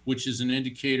hands, which is an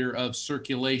indicator of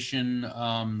circulation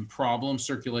problems,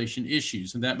 circulation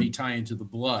issues, and that may tie into the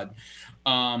blood.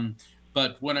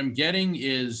 But what I'm getting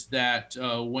is that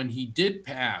when he did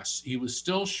pass, he was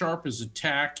still sharp as a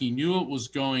tack. He knew what was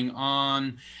going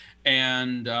on,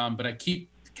 and but I keep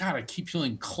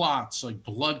feeling clots, like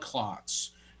blood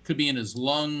clots. Could be in his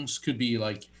lungs, could be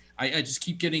I just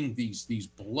keep getting these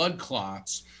blood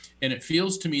clots, and it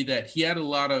feels to me that he had a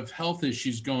lot of health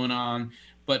issues going on.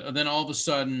 But then all of a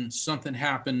sudden, something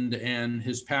happened, and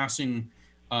his passing,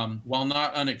 while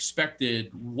not unexpected,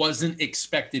 wasn't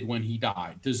expected when he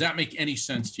died. Does that make any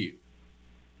sense to you?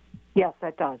 Yes,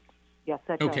 that does. Yes,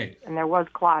 that does. Okay. And there was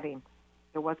clotting.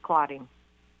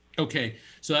 Okay,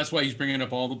 so that's why he's bringing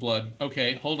up all the blood.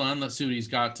 Okay, hold on. Let's see what he's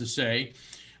got to say.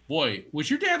 boy, was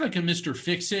your dad like a Mr.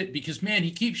 Fix-It? Because, man,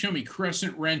 he keeps showing me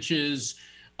crescent wrenches,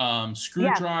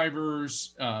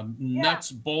 screwdrivers,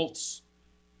 nuts, bolts.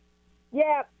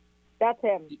 Yeah, that's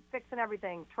him. Fixing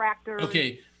everything. Tractors.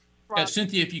 Okay.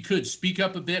 Cynthia, if you could, speak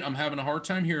up a bit. I'm having a hard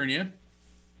time hearing you.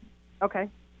 Okay.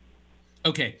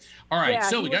 Okay. All right. Yeah,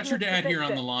 So we he got was your Mr. dad here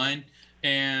on Fix-It. the line.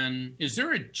 And is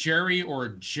there a Jerry or a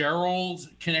Gerald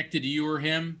connected to you or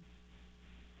him?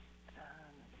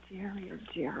 Jerry or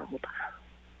Gerald.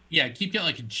 Yeah, keep getting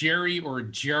like a Jerry or a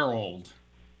Gerald.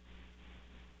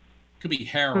 Could be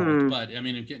Harold, but I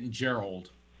mean, I'm getting Gerald.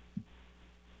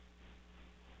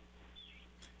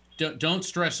 Don't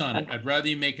stress on it. I'd rather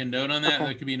you make a note on that. Okay.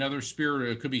 That could be another spirit, or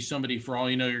it could be somebody. For all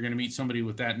you know, you're going to meet somebody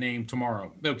with that name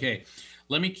tomorrow. Okay,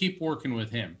 let me keep working with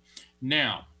him.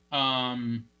 Now,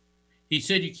 he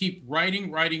said you keep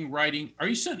writing. Are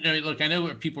you sending? Look, I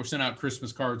know people are sending out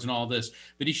Christmas cards and all this,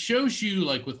 but he shows you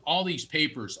like with all these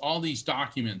papers, all these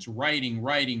documents,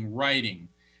 writing.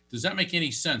 Does that make any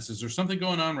sense? Is there something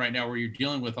going on right now where you're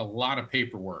dealing with a lot of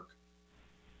paperwork?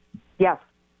 Yes.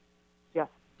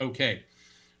 Okay.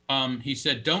 He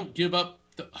said, don't give up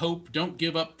the hope. Don't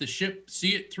give up the ship. See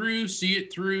it through. Does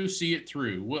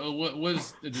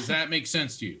that make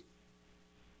sense to you?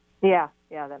 Yeah,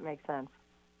 that makes sense.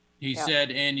 He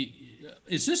said, and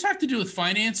does this have to do with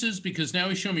finances? Because now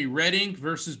he's showing me red ink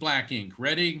versus black ink,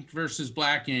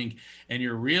 and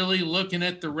you're really looking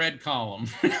at the red column.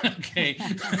 Okay.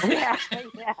 yeah,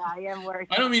 I am worried.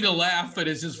 I don't mean to laugh, but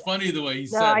it's just funny the way he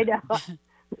said it. No, I know.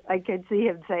 I could see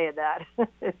him saying that.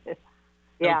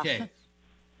 Yeah. Okay.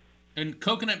 And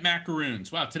coconut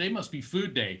macaroons. Wow, today must be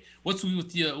food day. What's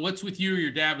with you or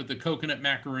your dad with the coconut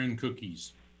macaroon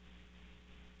cookies?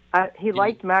 He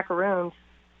liked macaroons.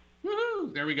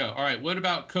 Woohoo! There we go. All right. What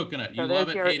about coconut? You So love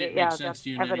it, there's hate it, makes sense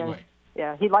to you in any evidence. way.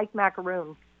 Yeah, he liked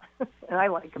macaroons. And I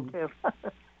like them too.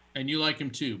 And you like him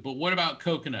too. But what about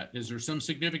coconut? Is there some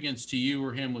significance to you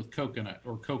or him with coconut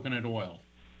or coconut oil?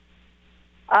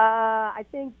 I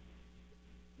think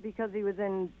because he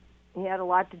had a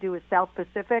lot to do with South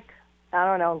Pacific. I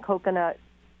don't know, and coconut.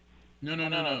 No.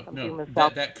 with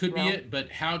South- That could be no. it, but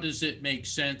how does it make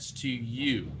sense to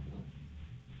you?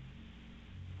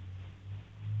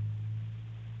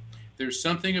 There's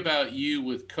something about you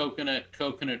with coconut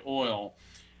oil,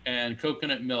 and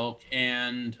coconut milk,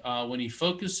 and when he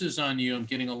focuses on you, I'm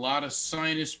getting a lot of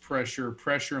sinus pressure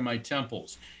in my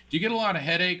temples. Do you get a lot of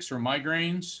headaches or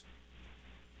migraines?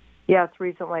 Yes,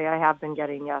 recently I have been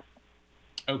getting, yes.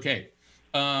 Okay.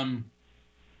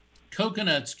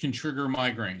 Coconuts can trigger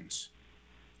migraines.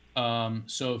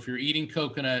 So if you're eating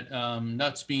coconut,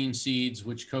 nuts, beans, seeds,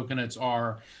 which coconuts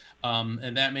are,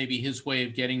 and that may be his way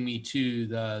of getting me to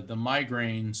the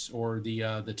migraines or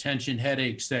the tension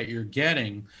headaches that you're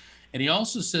getting. And he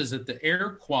also says that the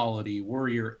air quality where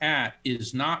you're at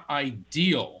is not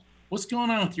ideal. What's going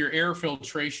on with your air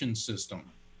filtration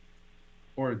system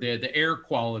or the air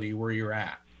quality where you're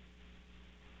at?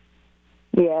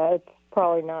 Yeah, it's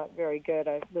probably not very good.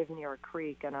 I live near a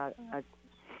creek, and I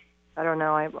don't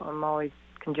know. I'm always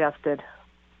congested.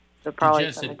 So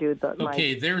probably something to do with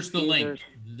Okay, there's the link.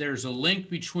 There's a link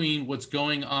between what's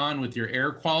going on with your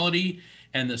air quality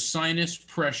and the sinus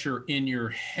pressure in your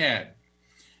head.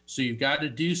 So you've got to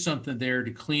do something there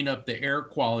to clean up the air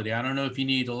quality. I don't know if you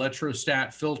need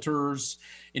electrostat filters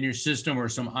in your system or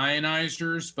some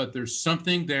ionizers, but there's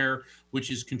something there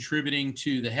which is contributing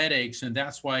to the headaches, and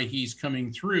that's why he's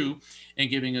coming through and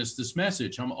giving us this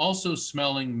message. I'm also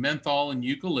smelling menthol and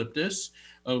eucalyptus.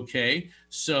 Okay,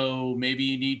 so maybe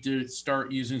you need to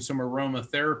start using some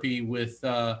aromatherapy with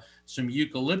some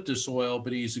eucalyptus oil,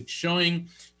 but he's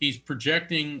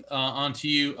projecting onto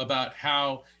you about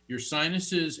how your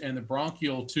sinuses and the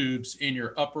bronchial tubes in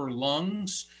your upper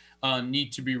lungs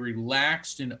need to be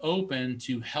relaxed and open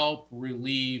to help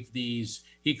relieve these,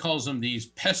 he calls them these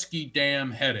pesky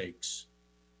damn headaches.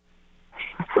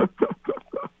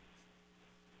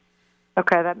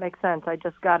 Okay, that makes sense. I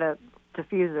just got a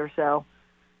diffuser, so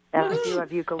I do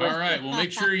have eucalyptus. All right, well,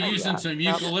 make sure you're using some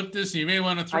eucalyptus. You may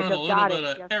want to throw in a little bit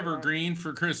of evergreen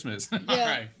for Christmas.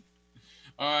 Yeah.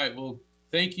 All right, well,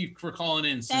 thank you for calling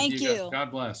in, Cynthia. Thank you. God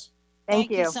bless.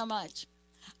 Thank you so much.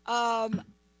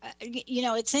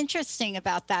 It's interesting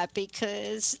about that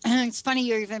because it's funny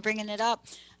you're even bringing it up.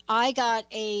 I got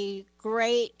a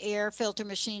great air filter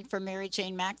machine from Mary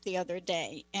Jane Mack the other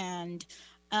day, and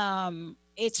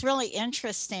it's really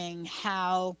interesting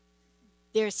how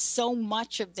there's so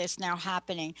much of this now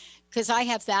happening because I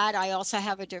have that. I also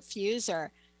have a diffuser.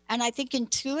 And I think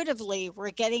intuitively,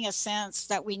 we're getting a sense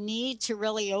that we need to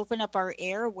really open up our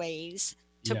airways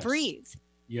to breathe.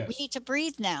 Yes. We need to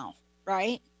breathe now,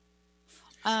 right?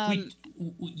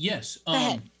 Yes. Go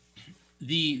ahead.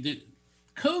 the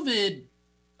COVID,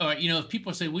 if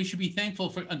people say we should be thankful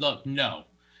for, look, no,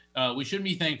 we shouldn't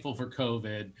be thankful for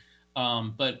COVID.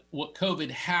 But what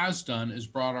COVID has done is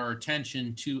brought our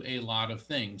attention to a lot of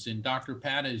things. And Dr.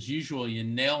 Pat, as usual, you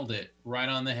nailed it right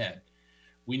on the head.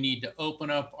 We need to open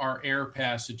up our air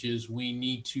passages. We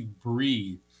need to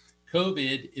breathe.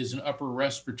 COVID is an upper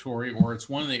respiratory, or it's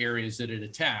one of the areas that it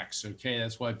attacks. Okay,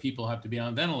 that's why people have to be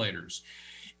on ventilators.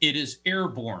 It is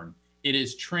airborne. It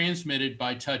is transmitted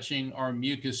by touching our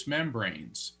mucous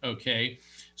membranes. Okay,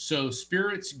 so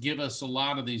spirits give us a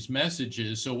lot of these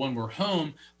messages. So when we're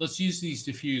home, let's use these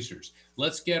diffusers.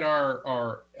 Let's get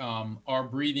our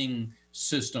breathing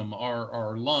system,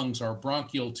 our lungs, our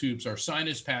bronchial tubes, our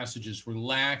sinus passages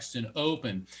relaxed and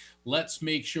open. Let's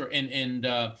make sure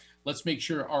let's make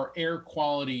sure our air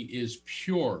quality is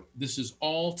pure. This is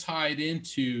all tied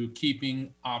into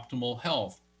keeping optimal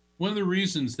health. One of the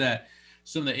reasons that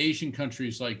some of the Asian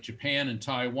countries like Japan and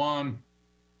Taiwan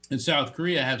and South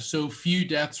Korea have so few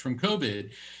deaths from COVID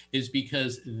is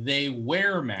because they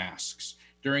wear masks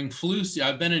during flu season.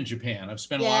 I've been in Japan. I've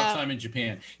spent a lot of time in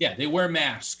Japan. Yeah, they wear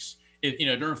masks.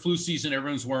 During flu season,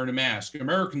 everyone's wearing a mask.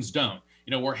 Americans don't.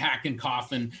 We're hacking,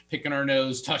 coughing, picking our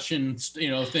nose, touching,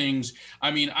 things.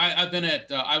 I mean, I've been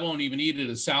I won't even eat at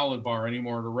a salad bar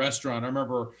anymore at a restaurant. I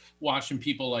remember watching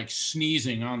people like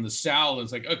sneezing on the salad.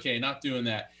 It's like, okay, not doing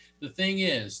that. The thing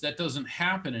is, that doesn't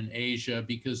happen in Asia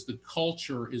because the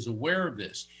culture is aware of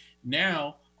this.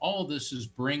 Now, all of this is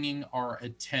bringing our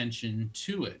attention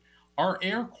to it. Our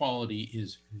air quality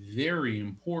is very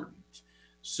important.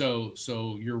 So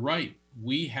you're right.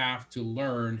 We have to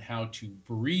learn how to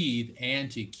breathe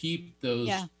and to keep those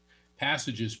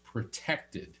passages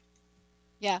protected.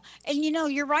 Yeah. And,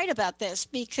 you're right about this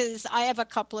because I have a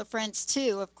couple of friends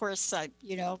too. Of course,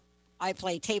 I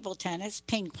play table tennis,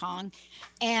 ping pong,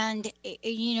 and,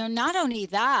 not only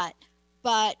that,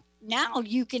 but now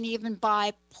you can even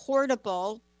buy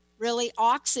portable, really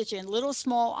oxygen, little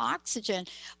small oxygen.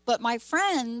 But my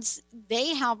friends,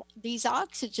 they have these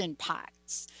oxygen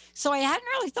packs. So I hadn't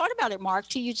really thought about it, Mark,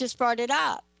 till you just brought it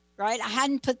up, right? I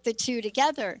hadn't put the two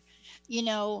together,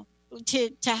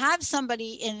 to have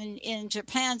somebody in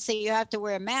Japan say you have to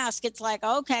wear a mask. It's like,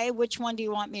 okay, which one do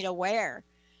you want me to wear?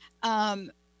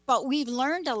 But we've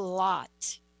learned a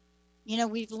lot.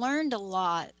 We've learned a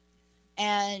lot.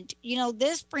 And,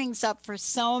 this brings up for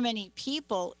so many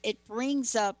people, it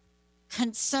brings up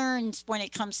concerns when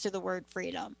it comes to the word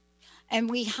freedom. And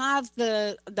we have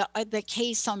the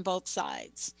case on both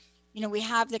sides. We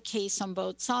have the case on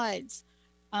both sides.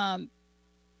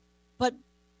 But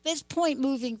this point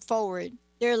moving forward,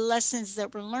 there are lessons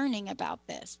that we're learning about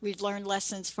this. We've learned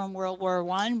lessons from World War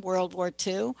I, World War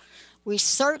II. We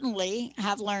certainly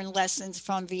have learned lessons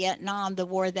from Vietnam, the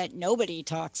war that nobody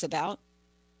talks about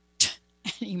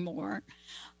anymore.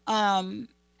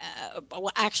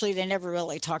 Well, actually, they never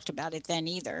really talked about it then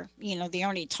either. The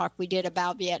only talk we did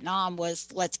about Vietnam was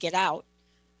let's get out.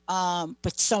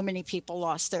 But so many people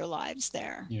lost their lives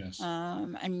there. Yes.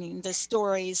 The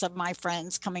stories of my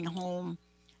friends coming home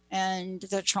and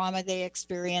the trauma they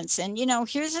experience. And,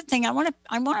 here's the thing. I want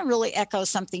to really echo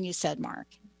something you said, Mark.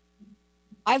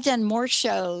 I've done more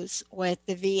shows with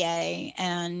the VA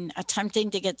and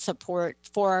attempting to get support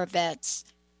for our vets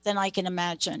than I can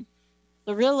imagine.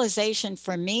 The realization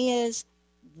for me is,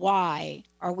 why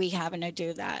are we having to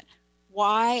do that?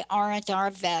 Why aren't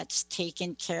our vets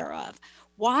taken care of?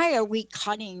 Why are we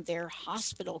cutting their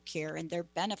hospital care and their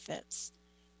benefits?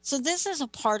 So this is a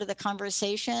part of the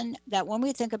conversation that when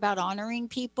we think about honoring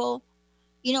people,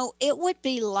 it would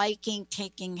be liking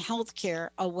taking healthcare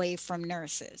away from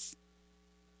nurses.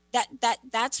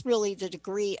 That's really the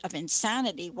degree of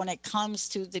insanity when it comes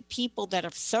to the people that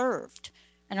have served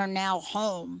and are now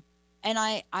home. And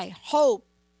I hope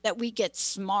that we get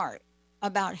smart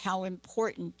about how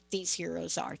important these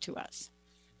heroes are to us.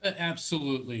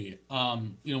 Absolutely.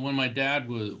 When my dad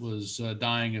was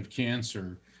dying of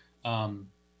cancer,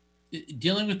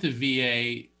 dealing with the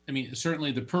VA,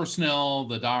 certainly the personnel,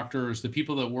 the doctors, the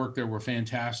people that work there were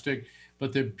fantastic,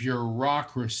 but the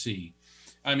bureaucracy,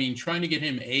 trying to get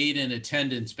him aid and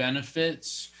attendance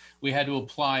benefits, we had to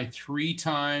apply 3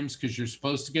 times because you're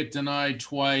supposed to get denied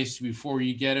twice before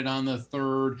you get it on the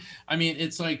third.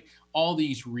 It's like all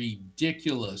these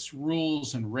ridiculous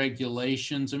rules and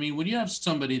regulations. When you have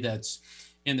somebody that's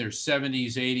in their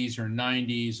 70s, 80s, or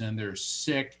 90s and they're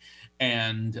sick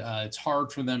and it's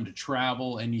hard for them to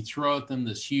travel and you throw at them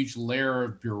this huge layer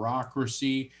of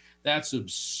bureaucracy, that's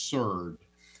absurd.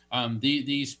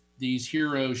 These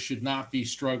heroes should not be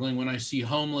struggling. When I see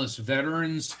homeless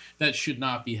veterans, that should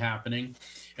not be happening.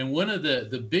 And one of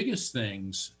the biggest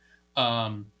things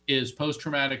is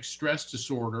post-traumatic stress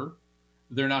disorder.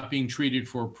 They're not being treated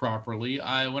for properly.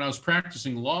 When I was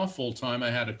practicing law full time, I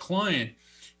had a client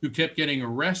who kept getting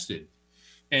arrested.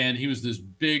 And he was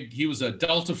he was a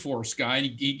Delta Force guy.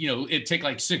 And it'd take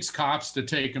like 6 cops to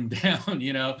take him down,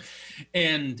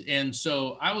 And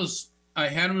so I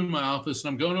had him in my office,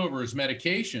 and I'm going over his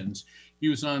medications. He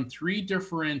was on 3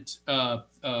 different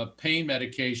pain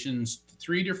medications,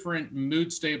 3 different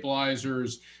mood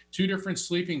stabilizers, 2 different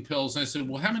sleeping pills. And I said,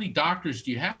 well, how many doctors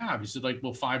do you have? He said,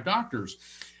 5 doctors.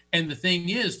 And the thing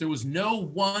is, there was no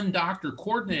one doctor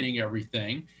coordinating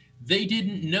everything. They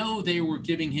didn't know they were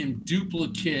giving him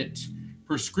duplicate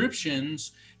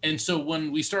prescriptions. And so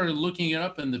when we started looking it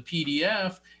up in the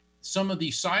PDF, some of the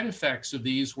side effects of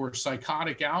these were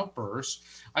psychotic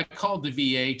outbursts. I called the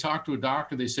VA, talked to a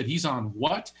doctor. They said, he's on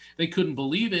what? They couldn't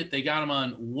believe it. They got him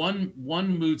on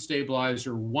one mood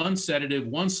stabilizer, 1 sedative,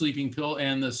 1 sleeping pill,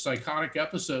 and the psychotic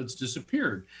episodes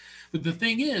disappeared. But the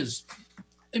thing is,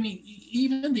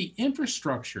 even the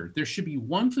infrastructure, there should be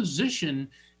one physician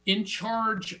in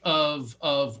charge of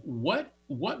what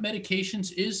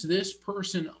medications is this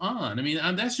person on.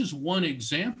 That's just one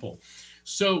example.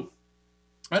 So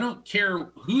I don't care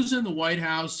who's in the White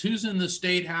House, who's in the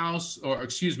State House,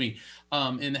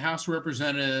 in the House of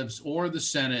Representatives or the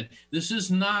Senate. This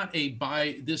is not a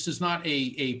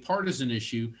partisan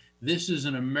issue. This is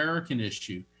an American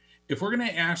issue. If we're going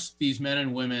to ask these men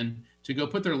and women to go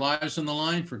put their lives on the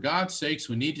line, for God's sakes,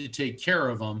 we need to take care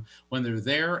of them when they're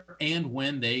there and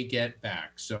when they get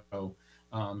back. So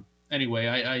anyway,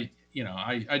 I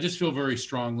just feel very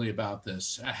strongly about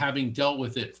this, having dealt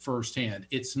with it firsthand.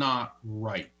 It's not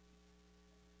right.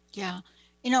 Yeah.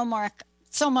 Mark,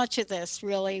 so much of this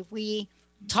really we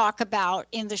talk about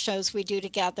in the shows we do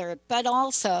together, but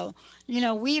also,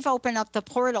 we've opened up the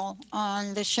portal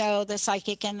on the show, The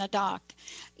Psychic and the Doc.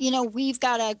 We've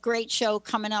got a great show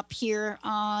coming up here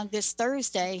on this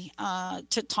Thursday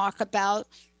to talk about,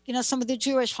 some of the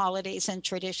Jewish holidays and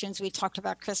traditions. We talked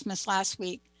about Christmas last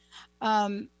week.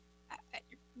 One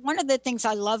of the things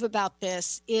I love about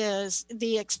this is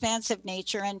the expansive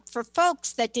nature. And for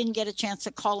folks that didn't get a chance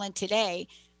to call in today,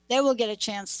 they will get a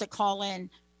chance to call in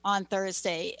on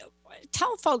Thursday.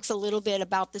 Tell folks a little bit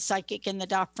about The Psychic and the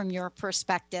Doc from your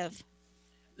perspective.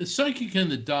 The Psychic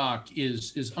and the Doc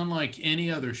is unlike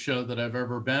any other show that I've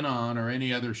ever been on or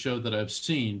any other show that I've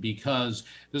seen, because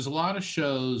there's a lot of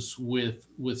shows with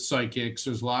psychics.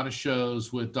 There's a lot of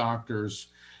shows with doctors.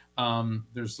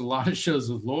 There's a lot of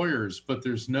shows with lawyers, but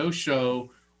there's no show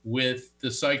with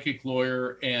the psychic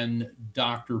lawyer and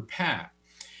Dr. Pat.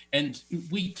 And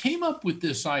we came up with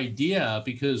this idea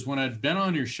because when I'd been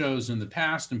on your shows in the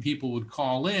past and people would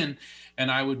call in and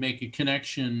I would make a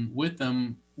connection with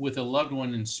them with a loved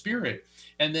one in spirit.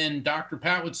 And then Dr.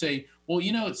 Pat would say, well,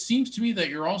 it seems to me that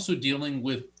you're also dealing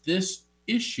with this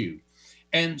issue.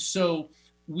 And so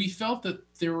we felt that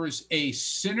there was a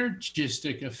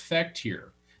synergistic effect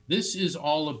here. This is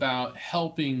all about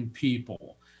helping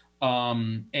people.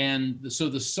 And so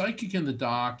the Psychic and the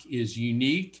Doc is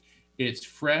unique. It's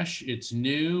fresh, it's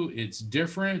new, it's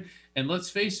different. And let's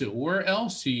face it, where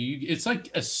else it's like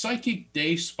a psychic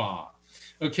day spa.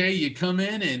 Okay, you come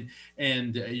in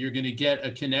and you're going to get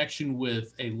a connection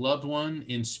with a loved one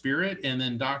in spirit. And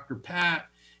then Dr. Pat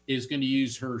is going to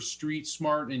use her street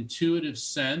smart, intuitive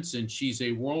sense. And she's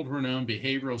a world-renowned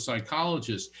behavioral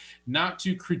psychologist, not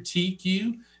to critique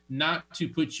you, not to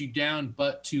put you down,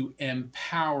 but to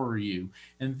empower you.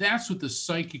 And that's what the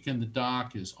Psychic and the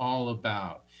Doc is all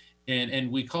about.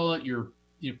 And we call it your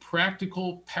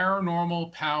practical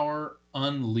paranormal power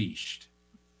unleashed.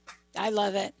 I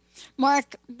love it.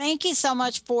 Mark, thank you so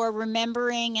much for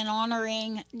remembering and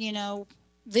honoring,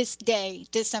 this day,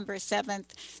 December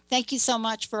 7th. Thank you so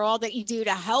much for all that you do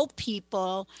to help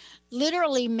people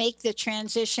literally make the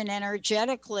transition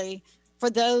energetically for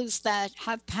those that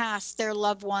have passed their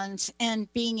loved ones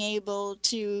and being able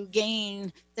to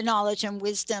gain the knowledge and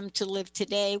wisdom to live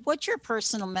today. What's your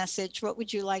personal message? What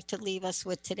would you like to leave us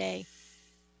with today?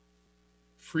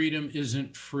 Freedom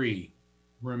isn't free.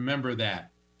 Remember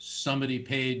that. Somebody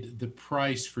paid the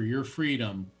price for your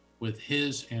freedom with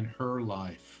his and her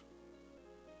life.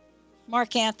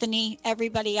 Mark Anthony,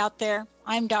 everybody out there,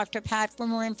 I'm Dr. Pat. For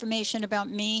more information about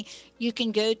me, you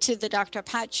can go to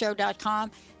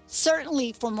thedrpatshow.com.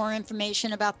 Certainly for more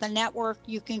information about the network,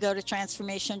 you can go to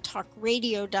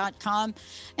transformationtalkradio.com.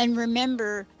 And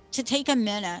remember to take a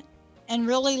minute and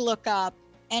really look up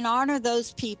and honor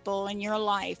those people in your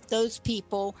life, those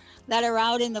people that are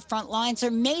out in the front lines,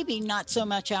 or maybe not so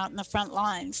much out in the front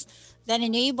lines, that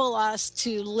enable us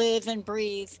to live and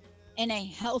breathe in a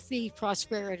healthy,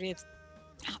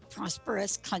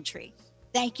 prosperous country.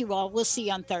 Thank you all. We'll see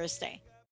you on Thursday.